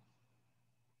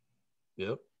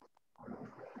 Yep.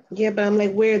 Yeah, but I'm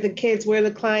like, where are the kids? Where are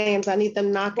the clients? I need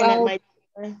them knocking at my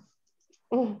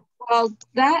door. Well,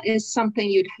 that is something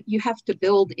you have to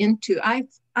build into. I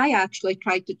actually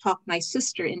tried to talk my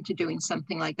sister into doing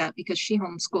something like that because she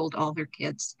homeschooled all her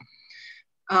kids.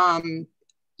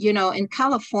 In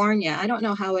California, I don't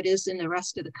know how it is in the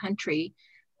rest of the country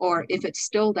or if it's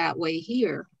still that way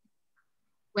here.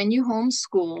 When you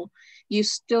homeschool, you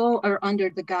still are under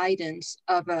the guidance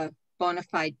of a bona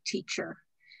fide teacher.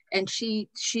 And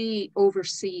she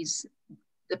oversees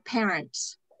the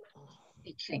parents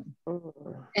teaching.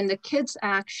 And the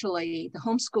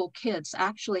homeschool kids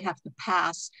actually have to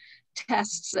pass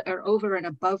tests that are over and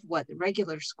above what the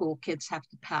regular school kids have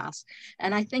to pass.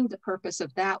 And I think the purpose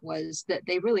of that was that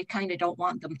they really kind of don't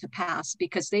want them to pass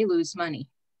because they lose money.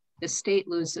 The state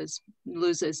loses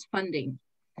funding.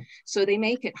 So they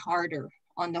make it harder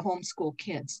on the homeschool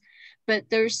kids. But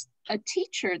there's a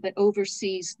teacher that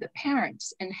oversees the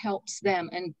parents and helps them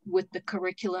and with the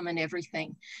curriculum and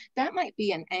everything. That might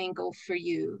be an angle for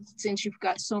you since you've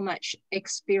got so much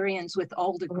experience with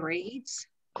all the grades.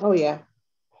 Oh yeah.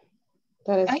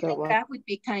 That is I good think one. that would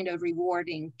be kind of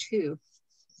rewarding too.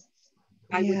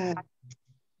 I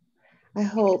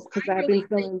hope, because I've been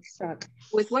feeling stuck.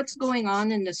 With what's going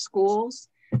on in the schools,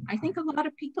 I think a lot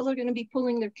of people are going to be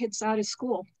pulling their kids out of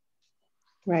school.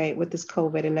 Right, with this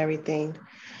COVID and everything.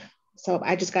 So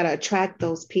I just got to attract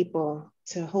those people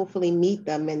to hopefully meet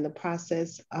them in the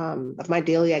process of my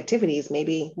daily activities.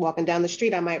 Maybe walking down the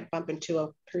street, I might bump into a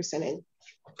person and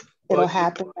it'll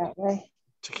happen that way.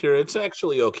 Takira, it's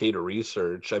actually okay to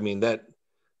research. I mean,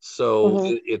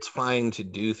 it's fine to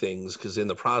do things because in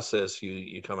the process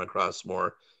you come across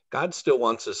more. God still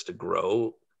wants us to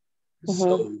grow.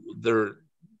 So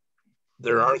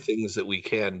there are things that we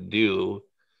can do,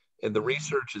 and the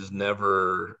research is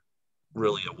never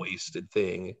really a wasted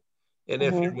thing. And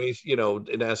if you're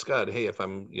and ask God, hey, if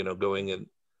I'm going in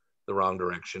the wrong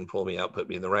direction, pull me out, put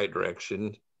me in the right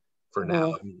direction. For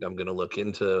now, I'm going to look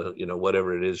into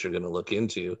whatever it is you're going to look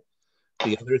into.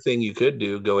 The other thing you could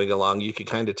do going along, you could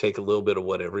kind of take a little bit of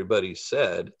what everybody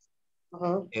said,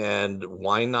 and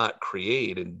why not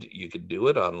create? And you could do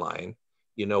it online.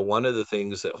 One of the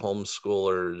things that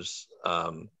homeschoolers,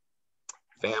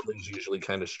 families usually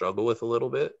kind of struggle with a little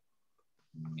bit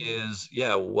is,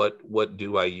 what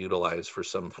do I utilize for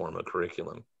some form of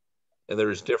curriculum? And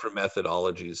there's different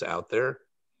methodologies out there,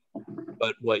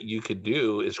 but what you could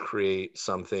do is create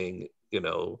something,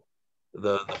 the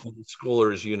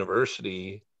homeschoolers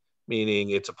university,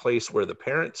 meaning it's a place where the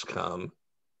parents come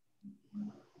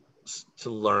to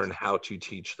learn how to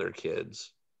teach their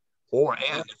kids.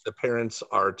 And if the parents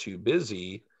are too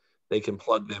busy, they can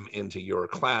plug them into your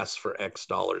class for X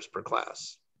dollars per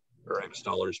class, or X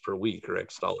dollars per week, or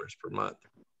X dollars per month.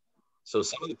 So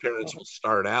some of the parents will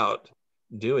start out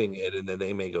doing it, and then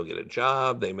they may go get a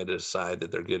job. They may decide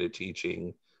that they're good at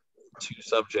teaching 2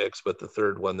 subjects, but the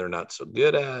third one they're not so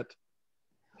good at.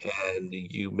 And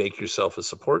you make yourself a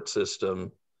support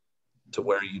system to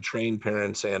where you train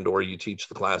parents or you teach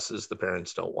the classes the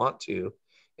parents don't want to.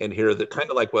 And here, that kind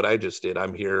of like what I just did,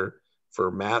 I'm here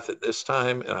for math at this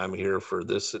time, and I'm here for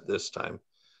this at this time.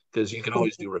 Because you can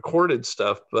always do recorded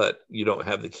stuff, but you don't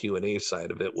have the Q&A side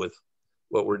of it. With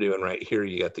what we're doing right here,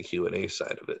 you got the Q&A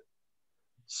side of it.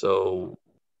 So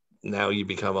now you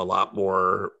become a lot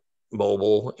more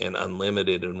mobile and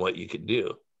unlimited in what you could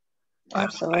do.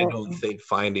 Absolutely. I don't think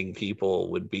finding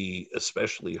people would be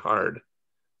especially hard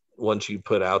once you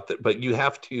put out that, but you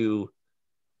have to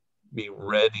be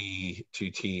ready to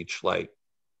teach like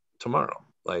tomorrow.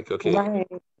 Like, okay,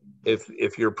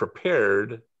 if you're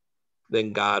prepared,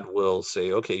 then God will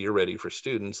say, okay, you're ready for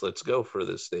students. Let's go for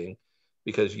this thing,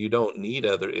 because you don't need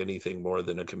anything more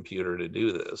than a computer to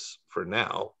do this for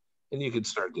now. and you could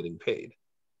start getting paid.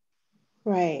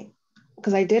 Right.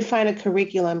 Because I did find a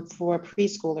curriculum for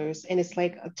preschoolers and it's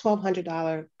like a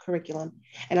 $1,200 curriculum.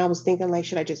 And I was thinking like,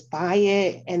 should I just buy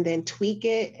it and then tweak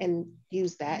it and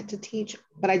use that to teach?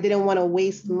 But I didn't want to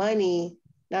waste money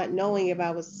not knowing if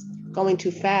I was going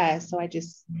too fast. So I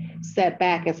just sat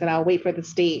back and said, I'll wait for the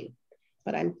state.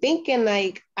 But I'm thinking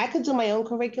like I could do my own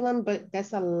curriculum, but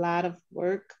that's a lot of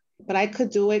work. But I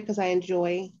could do it because I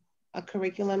enjoy a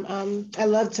curriculum. I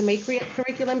love to make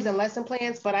curriculums and lesson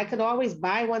plans, but I could always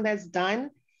buy one that's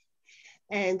done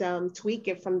and tweak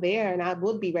it from there. And I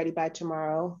would be ready by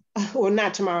tomorrow, or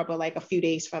not tomorrow, but like a few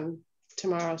days from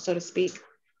tomorrow, so to speak.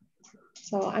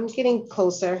 So I'm getting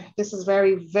closer. This is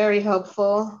very, very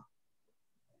helpful.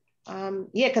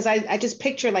 Yeah, because I just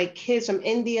picture like kids from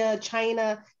India,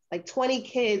 China, like 20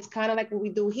 kids, kind of like what we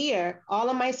do here, all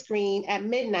on my screen at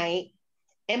midnight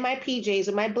in my PJs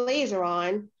with my blazer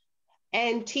on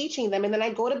and teaching them. And then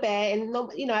I go to bed and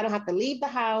no, you know, I don't have to leave the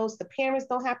house. The parents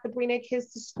don't have to bring their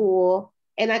kids to school.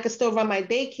 And I can still run my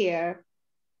daycare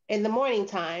in the morning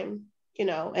time, you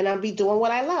know, and I'll be doing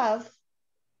what I love.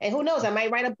 And who knows, I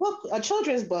might write a book, a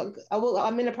children's book.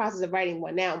 I'm in the process of writing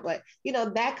one now, but you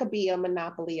know, that could be a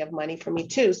monopoly of money for me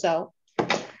too. So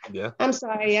yeah, I'm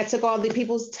sorry I took all the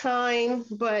people's time,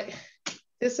 but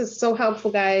this is so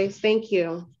helpful, guys. Thank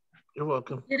you. You're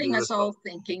welcome. Getting us all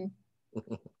thinking.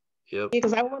 Yep.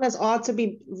 Because I want us all to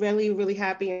be really, really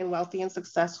happy and wealthy and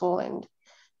successful. And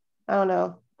I don't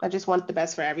know, I just want the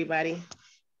best for everybody.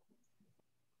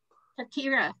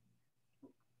 Shakira,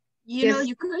 you Yes. know,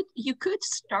 you could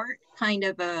start kind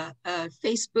of a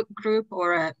Facebook group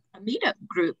or a meetup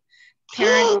group,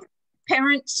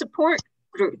 parent support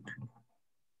group.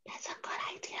 That's a good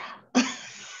idea.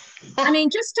 I mean,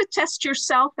 just to test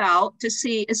yourself out to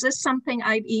see, is this something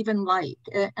I'd even like?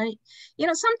 You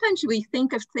know, sometimes we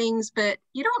think of things, but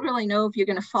you don't really know if you're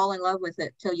going to fall in love with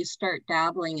it till you start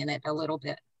dabbling in it a little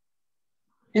bit.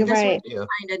 And this would be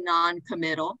kind of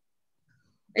non-committal.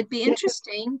 It'd be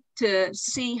interesting to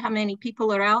see how many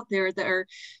people are out there that are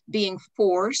being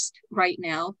forced right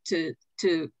now to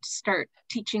start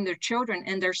teaching their children,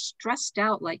 and they're stressed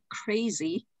out like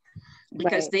crazy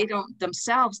because they don't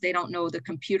know the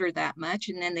computer that much,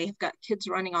 and then they've got kids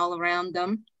running all around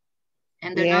them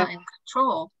and they're not in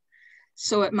control.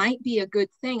 So it might be a good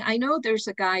thing. I know there's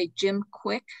a guy, Jim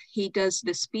Quick, he does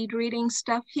the speed reading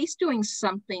stuff. He's doing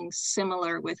something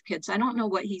similar with kids. I don't know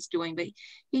what he's doing, but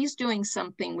he's doing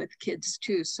something with kids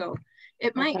too. So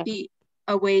it might be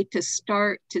a way to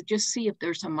start to just see if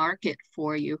there's a market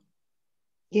for you.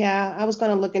 Yeah, I was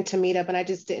going to look into Meetup and I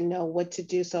just didn't know what to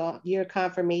do. So your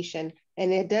confirmation,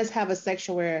 and it does have a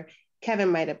section where Kevin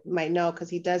might know because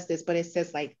he does this, but it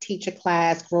says like teach a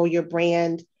class, grow your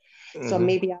brand. Mm-hmm. So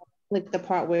maybe I'll click the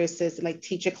part where it says like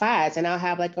teach a class, and I'll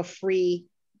have like a free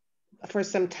for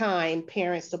some time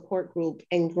parent support group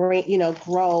and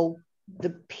grow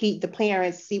the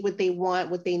parents, see what they want,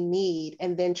 what they need,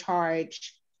 and then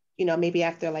charge, maybe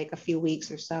after like a few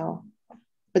weeks or so.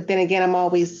 But then again, I'm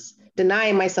always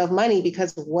denying myself money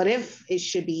because what if it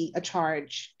should be a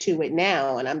charge to it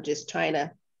now? And I'm just trying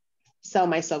to sell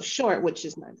myself short, which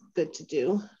is not good to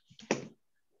do.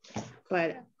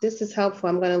 But this is helpful.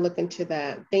 I'm going to look into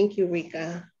that. Thank you,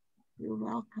 Rika. You're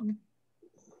welcome.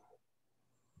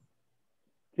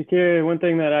 Shakira, one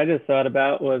thing that I just thought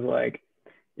about was like,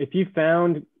 if you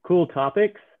found cool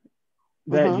topics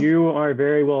that you are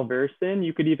very well versed in,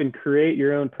 you could even create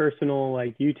your own personal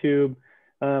like YouTube,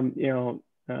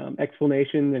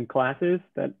 explanations and classes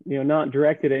that, not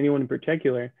directed at anyone in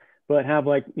particular, but have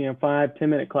like, 5-10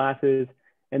 minute classes,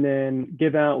 and then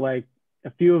give out like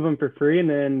a few of them for free, and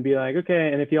then be like,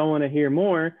 okay, and if y'all want to hear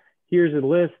more, here's a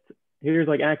list, here's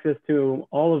like access to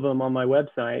all of them on my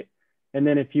website. And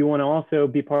then if you want to also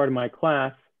be part of my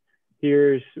class,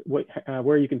 here's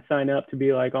where you can sign up to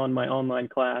be like on my online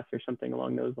class or something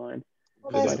along those lines.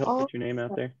 So I'd help get your name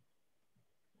out there.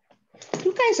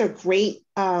 You guys are great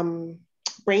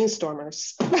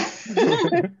brainstormers.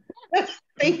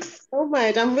 Thanks so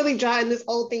much. I'm really jotting this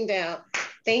whole thing down.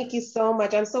 Thank you so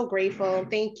much. I'm so grateful.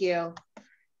 Thank you.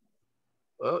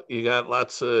 Well, you got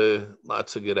lots of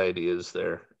good ideas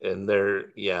there. And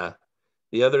the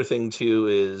other thing too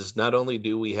is not only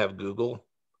do we have Google,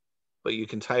 but you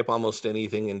can type almost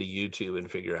anything into YouTube and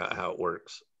figure out how it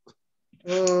works.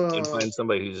 And find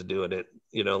somebody who's doing it.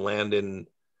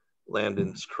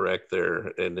 Landon's correct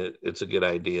there, and it's a good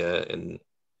idea. And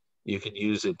you could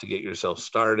use it to get yourself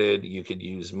started. You could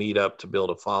use Meetup to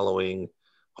build a following.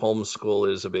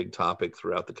 Homeschool is a big topic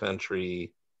throughout the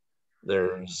country.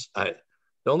 The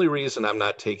only reason I'm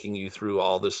not taking you through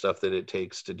all the stuff that it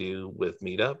takes to do with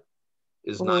Meetup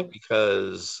is not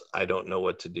because I don't know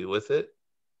what to do with it.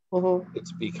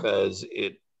 It's because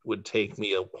it would take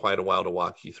me quite a while to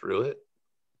walk you through it.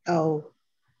 Oh,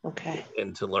 okay.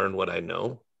 And to learn what I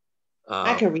know.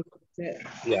 I can read it.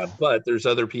 Yeah, but there's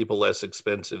other people less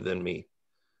expensive than me.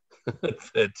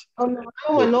 Oh no, I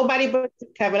don't want nobody but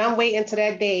Kevin. I'm waiting to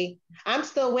that day. I'm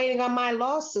still waiting on my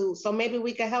lawsuit, so maybe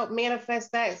we could help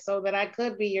manifest that so that I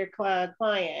could be your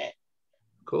client.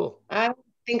 Cool. I don't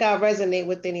think I'll resonate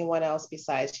with anyone else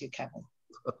besides you, Kevin.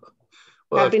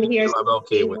 Well, I've been here. I'm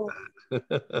okay with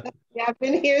that. Yeah, I've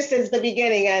been here since the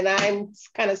beginning, and I'm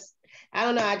kind of, I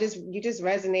don't know. You just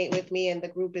resonate with me, and the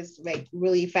group is like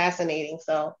really fascinating.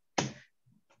 So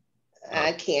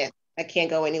I can't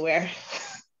go anywhere.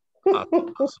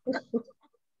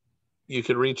 You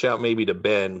could reach out maybe to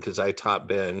Ben, because I taught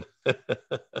Ben.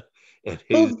 And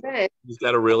Who's Ben? He's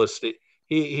got a real estate.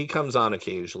 He comes on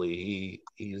occasionally.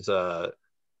 He's going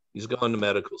to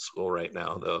medical school right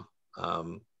now though.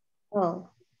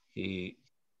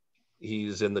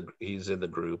 He's in the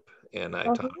group, and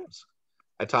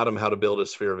I taught him how to build a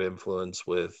sphere of influence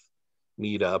with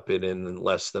Meetup, and in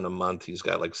less than a month he's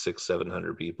got like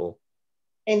 600-700 people.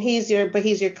 And he's your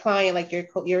client, like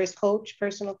you're his coach,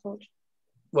 personal coach?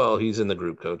 Well, he's in the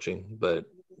group coaching, but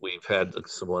we've had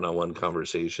some one-on-one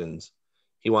conversations.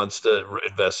 He wants to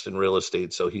invest in real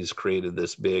estate, so he's created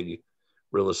this big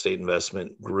real estate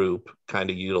investment group, kind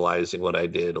of utilizing what I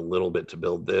did a little bit to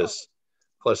build this,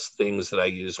 plus things that I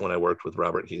used when I worked with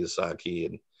Robert Kiyosaki.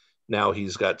 And now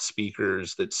he's got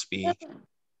speakers that speak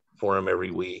for him every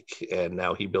week, and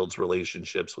now he builds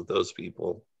relationships with those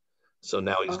people. So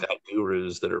now he's got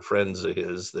gurus that are friends of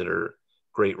his that are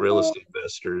great real estate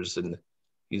investors, and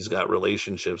he's got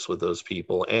relationships with those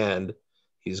people, and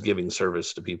he's giving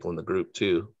service to people in the group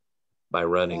too by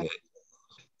running it.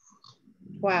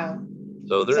 Wow.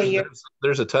 So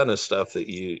there's a ton of stuff that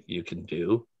you can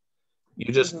do.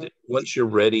 You just, once you're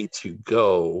ready to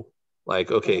go,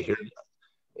 like, okay, here,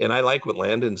 and I like what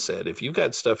Landon said, if you've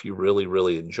got stuff you really,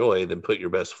 really enjoy, then put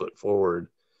your best foot forward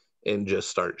and just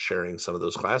start sharing some of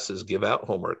those classes, give out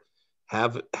homework,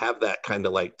 have that kind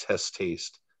of like test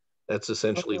taste. That's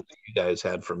essentially what you guys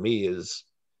had for me, is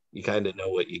you kind of know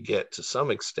what you get to some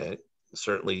extent.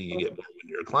 Certainly you get more when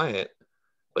you're a client,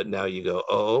 but now you go,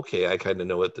 oh, okay, I kind of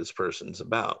know what this person's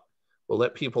about. Well,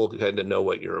 let people kind of know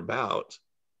what you're about.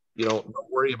 You don't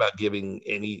worry about giving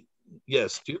any,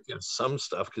 yes, do give some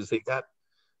stuff, because they got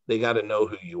to know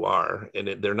who you are, and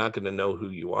they're not going to know who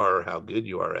you are or how good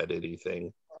you are at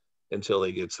anything until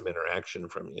they get some interaction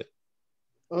from you.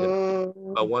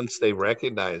 But once they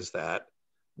recognize that,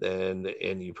 then,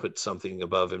 and you put something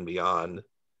above and beyond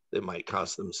that might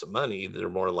cost them some money, they're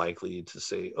more likely to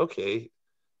say, okay,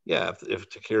 yeah, if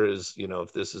Takira's,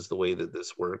 if this is the way that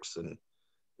this works, and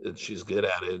she's good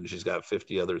at it, and she's got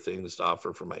 50 other things to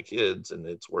offer for my kids, and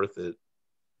it's worth it,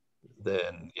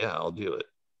 then yeah, I'll do it.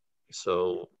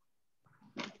 So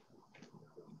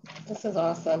this is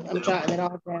awesome. I'm jotting it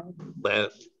all down.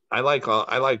 I like,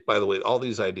 by the way, all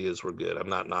these ideas were good. I'm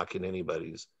not knocking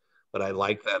anybody's, but I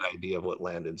like that idea of what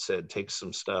Landon said. Take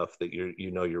some stuff that you're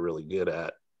really good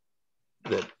at,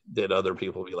 that other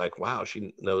people be like, wow,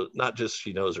 she knows, not just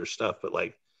she knows her stuff, but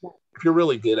like, if you're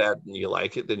really good at it and you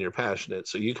like it, then you're passionate.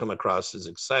 So you come across as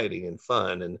exciting and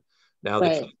fun, and now the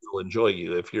kids will enjoy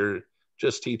you. If you're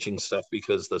just teaching stuff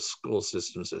because the school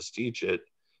system says teach it,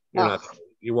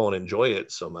 you won't enjoy it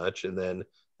so much, and then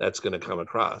that's going to come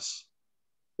across.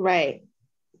 Right.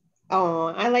 Oh,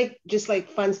 I like just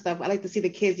like fun stuff. I like to see the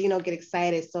kids, get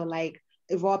excited. So like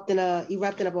erupting a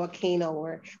volcano,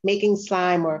 or making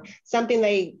slime, or something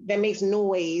that makes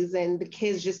noise, and the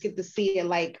kids just get to see it,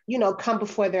 like, come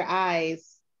before their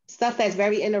eyes. Stuff that's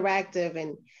very interactive,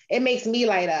 and it makes me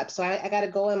light up. So I got to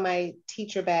go in my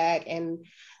teacher bag and,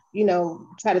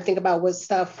 try to think about what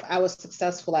stuff I was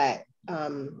successful at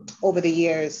over the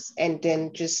years, and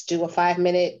then just do a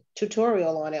 5-minute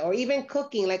tutorial on it. Or even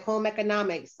cooking, like home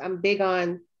economics. I'm big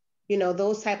on,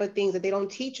 those type of things that they don't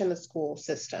teach in the school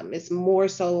system. It's more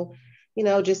so,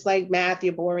 just like math,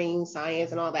 your boring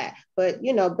science and all that, but,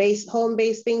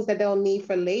 home-based things that they'll need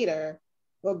for later,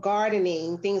 or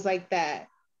gardening, things like that,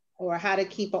 or how to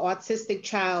keep an autistic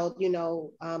child,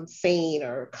 sane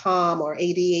or calm, or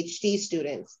ADHD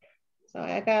students. So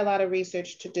I got a lot of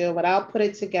research to do, but I'll put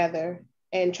it together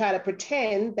and try to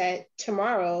pretend that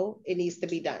tomorrow it needs to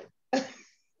be done.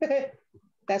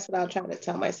 That's what I'll try to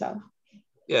tell myself.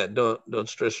 Yeah, don't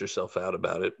stress yourself out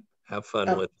about it. Have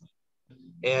fun with it.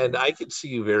 And I could see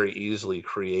you very easily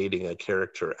creating a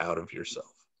character out of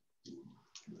yourself.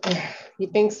 You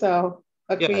think so?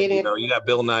 You got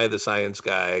Bill Nye the Science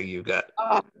Guy. You got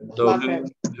who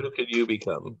can you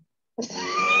become?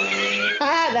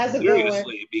 That's a good one.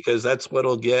 Seriously, because that's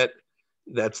what'll get,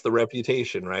 that's the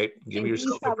reputation, right? Give And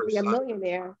yourself he's probably a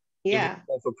millionaire. Yeah. Give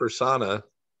yourself a persona.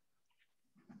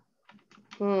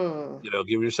 Hmm. You know,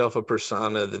 give yourself a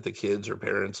persona that the kids or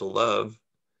parents will love,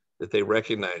 that they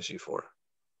recognize you for.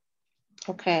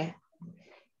 Okay.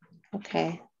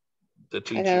 Okay. The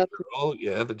teaching girl,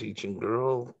 yeah, the teaching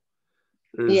girl.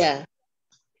 There's, yeah.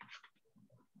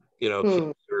 You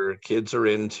know, kids are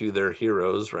into their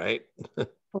heroes, right?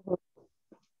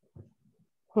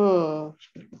 I'm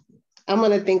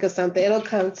gonna think of something. It'll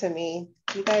come to me.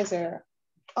 You guys are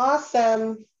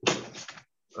awesome.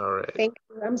 All right. Thank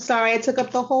you. I'm sorry I took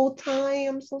up the whole time.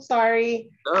 I'm so sorry.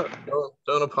 No,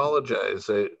 don't apologize.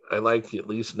 I like at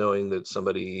least knowing that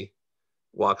somebody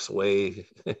walks away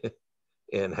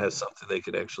and has something they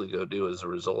could actually go do as a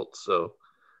result. So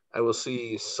I will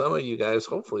see some of you guys,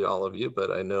 hopefully all of you,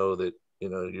 but I know that, you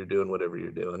know, you're doing whatever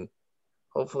you're doing.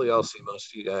 Hopefully I'll see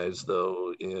most of you guys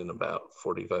though in about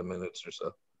 45 minutes or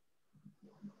so.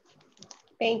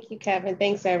 Thank you, Kevin.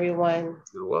 Thanks, everyone.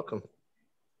 You're welcome.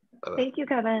 Bye-bye. Thank you,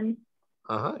 Kevin.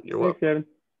 You're welcome. Thanks, Kevin.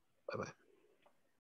 Bye-bye.